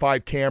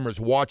 25 cameras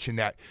watching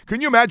that.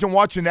 Can you imagine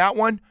watching that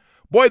one?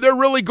 Boy, they're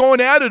really going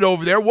at it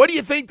over there. What do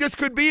you think this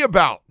could be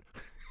about?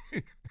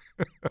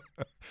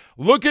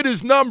 Look at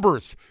his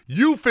numbers.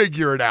 You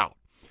figure it out.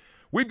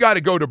 We've got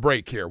to go to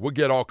break here. We'll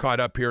get all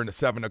caught up here in the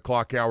 7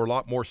 o'clock hour. A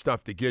lot more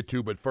stuff to get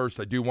to, but first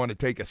I do want to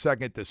take a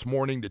second this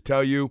morning to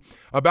tell you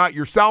about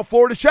your South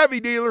Florida Chevy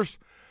dealers.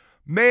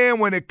 Man,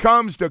 when it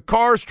comes to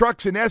cars,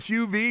 trucks, and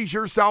SUVs,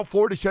 your South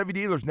Florida Chevy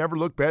dealers never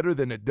look better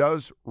than it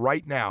does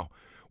right now.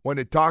 When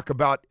they talk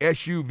about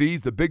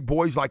SUVs, the big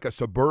boys like a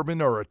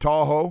Suburban or a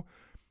Tahoe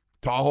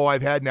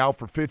I've had now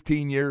for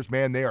 15 years,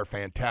 man, they are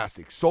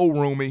fantastic. So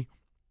roomy,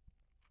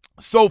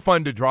 so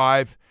fun to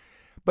drive.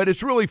 But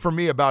it's really, for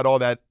me, about all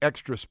that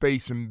extra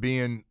space and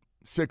being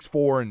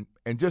 6'4"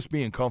 and just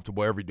being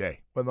comfortable every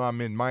day. Whether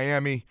I'm in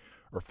Miami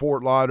or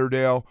Fort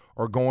Lauderdale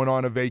or going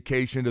on a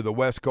vacation to the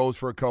West Coast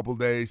for a couple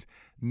days,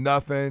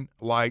 nothing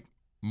like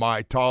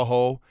my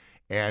Tahoe.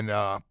 And,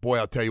 boy,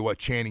 I'll tell you what,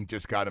 Channing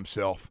just got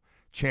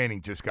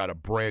a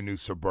brand new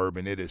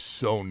Suburban. It is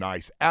so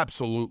nice,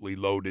 absolutely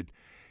loaded.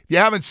 If you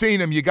haven't seen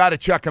them, you got to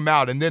check them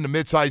out. And then the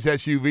midsize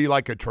SUV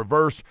like a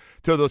Traverse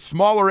to the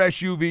smaller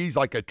SUVs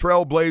like a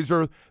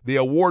Trailblazer, the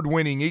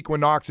award-winning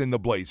Equinox, and the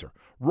Blazer.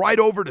 Right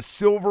over to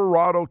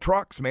Silverado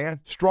trucks, man.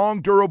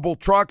 Strong, durable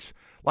trucks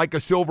like a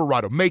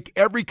Silverado. Make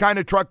every kind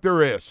of truck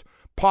there is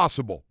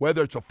possible.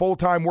 Whether it's a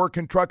full-time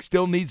working truck,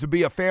 still needs to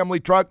be a family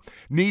truck,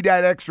 need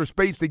that extra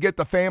space to get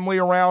the family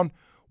around,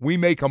 we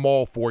make them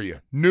all for you.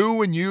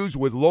 New and used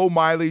with low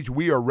mileage,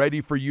 we are ready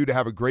for you to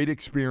have a great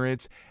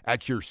experience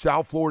at your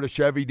South Florida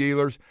Chevy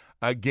dealers.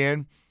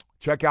 Again,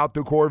 check out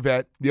the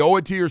Corvette. You owe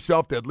it to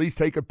yourself to at least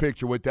take a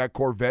picture with that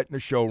Corvette in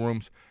the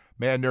showrooms.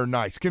 Man, they're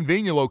nice.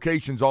 Convenient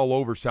locations all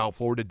over South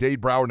Florida,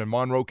 Dade, Broward, and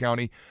Monroe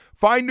County.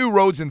 Find new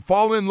roads and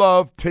fall in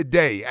love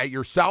today at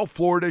your South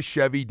Florida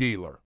Chevy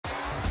dealer.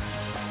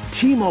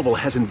 T-Mobile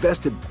has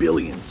invested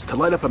billions to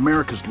light up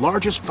America's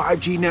largest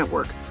 5G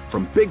network,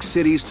 from big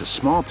cities to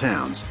small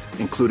towns,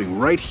 including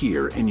right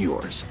here in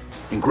yours.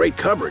 And great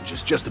coverage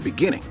is just the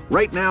beginning.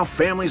 Right now,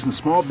 families and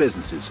small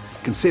businesses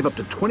can save up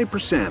to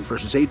 20%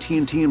 versus AT&T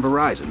and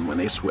Verizon when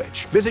they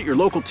switch. Visit your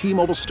local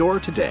T-Mobile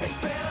store today.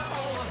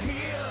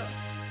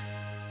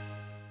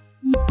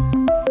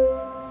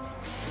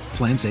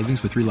 Plan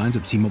savings with 3 lines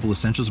of T-Mobile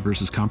Essentials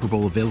versus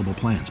comparable available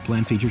plans.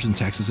 Plan features and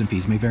taxes and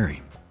fees may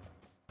vary.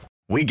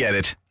 We get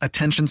it.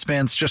 Attention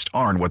spans just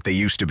aren't what they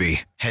used to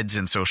be. Heads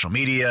in social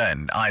media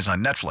and eyes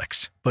on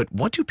Netflix. But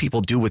what do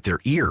people do with their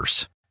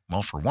ears?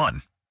 Well, for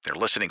one, they're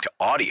listening to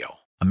audio.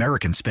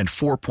 Americans spend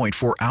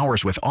 4.4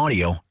 hours with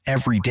audio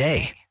every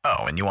day. Oh,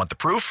 and you want the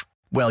proof?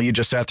 Well, you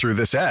just sat through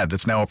this ad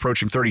that's now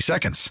approaching 30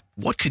 seconds.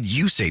 What could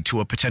you say to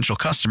a potential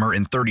customer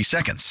in 30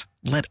 seconds?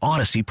 Let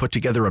Odyssey put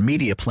together a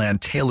media plan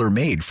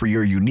tailor-made for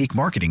your unique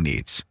marketing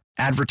needs.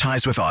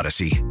 Advertise with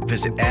Odyssey.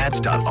 Visit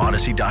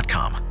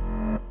ads.odyssey.com.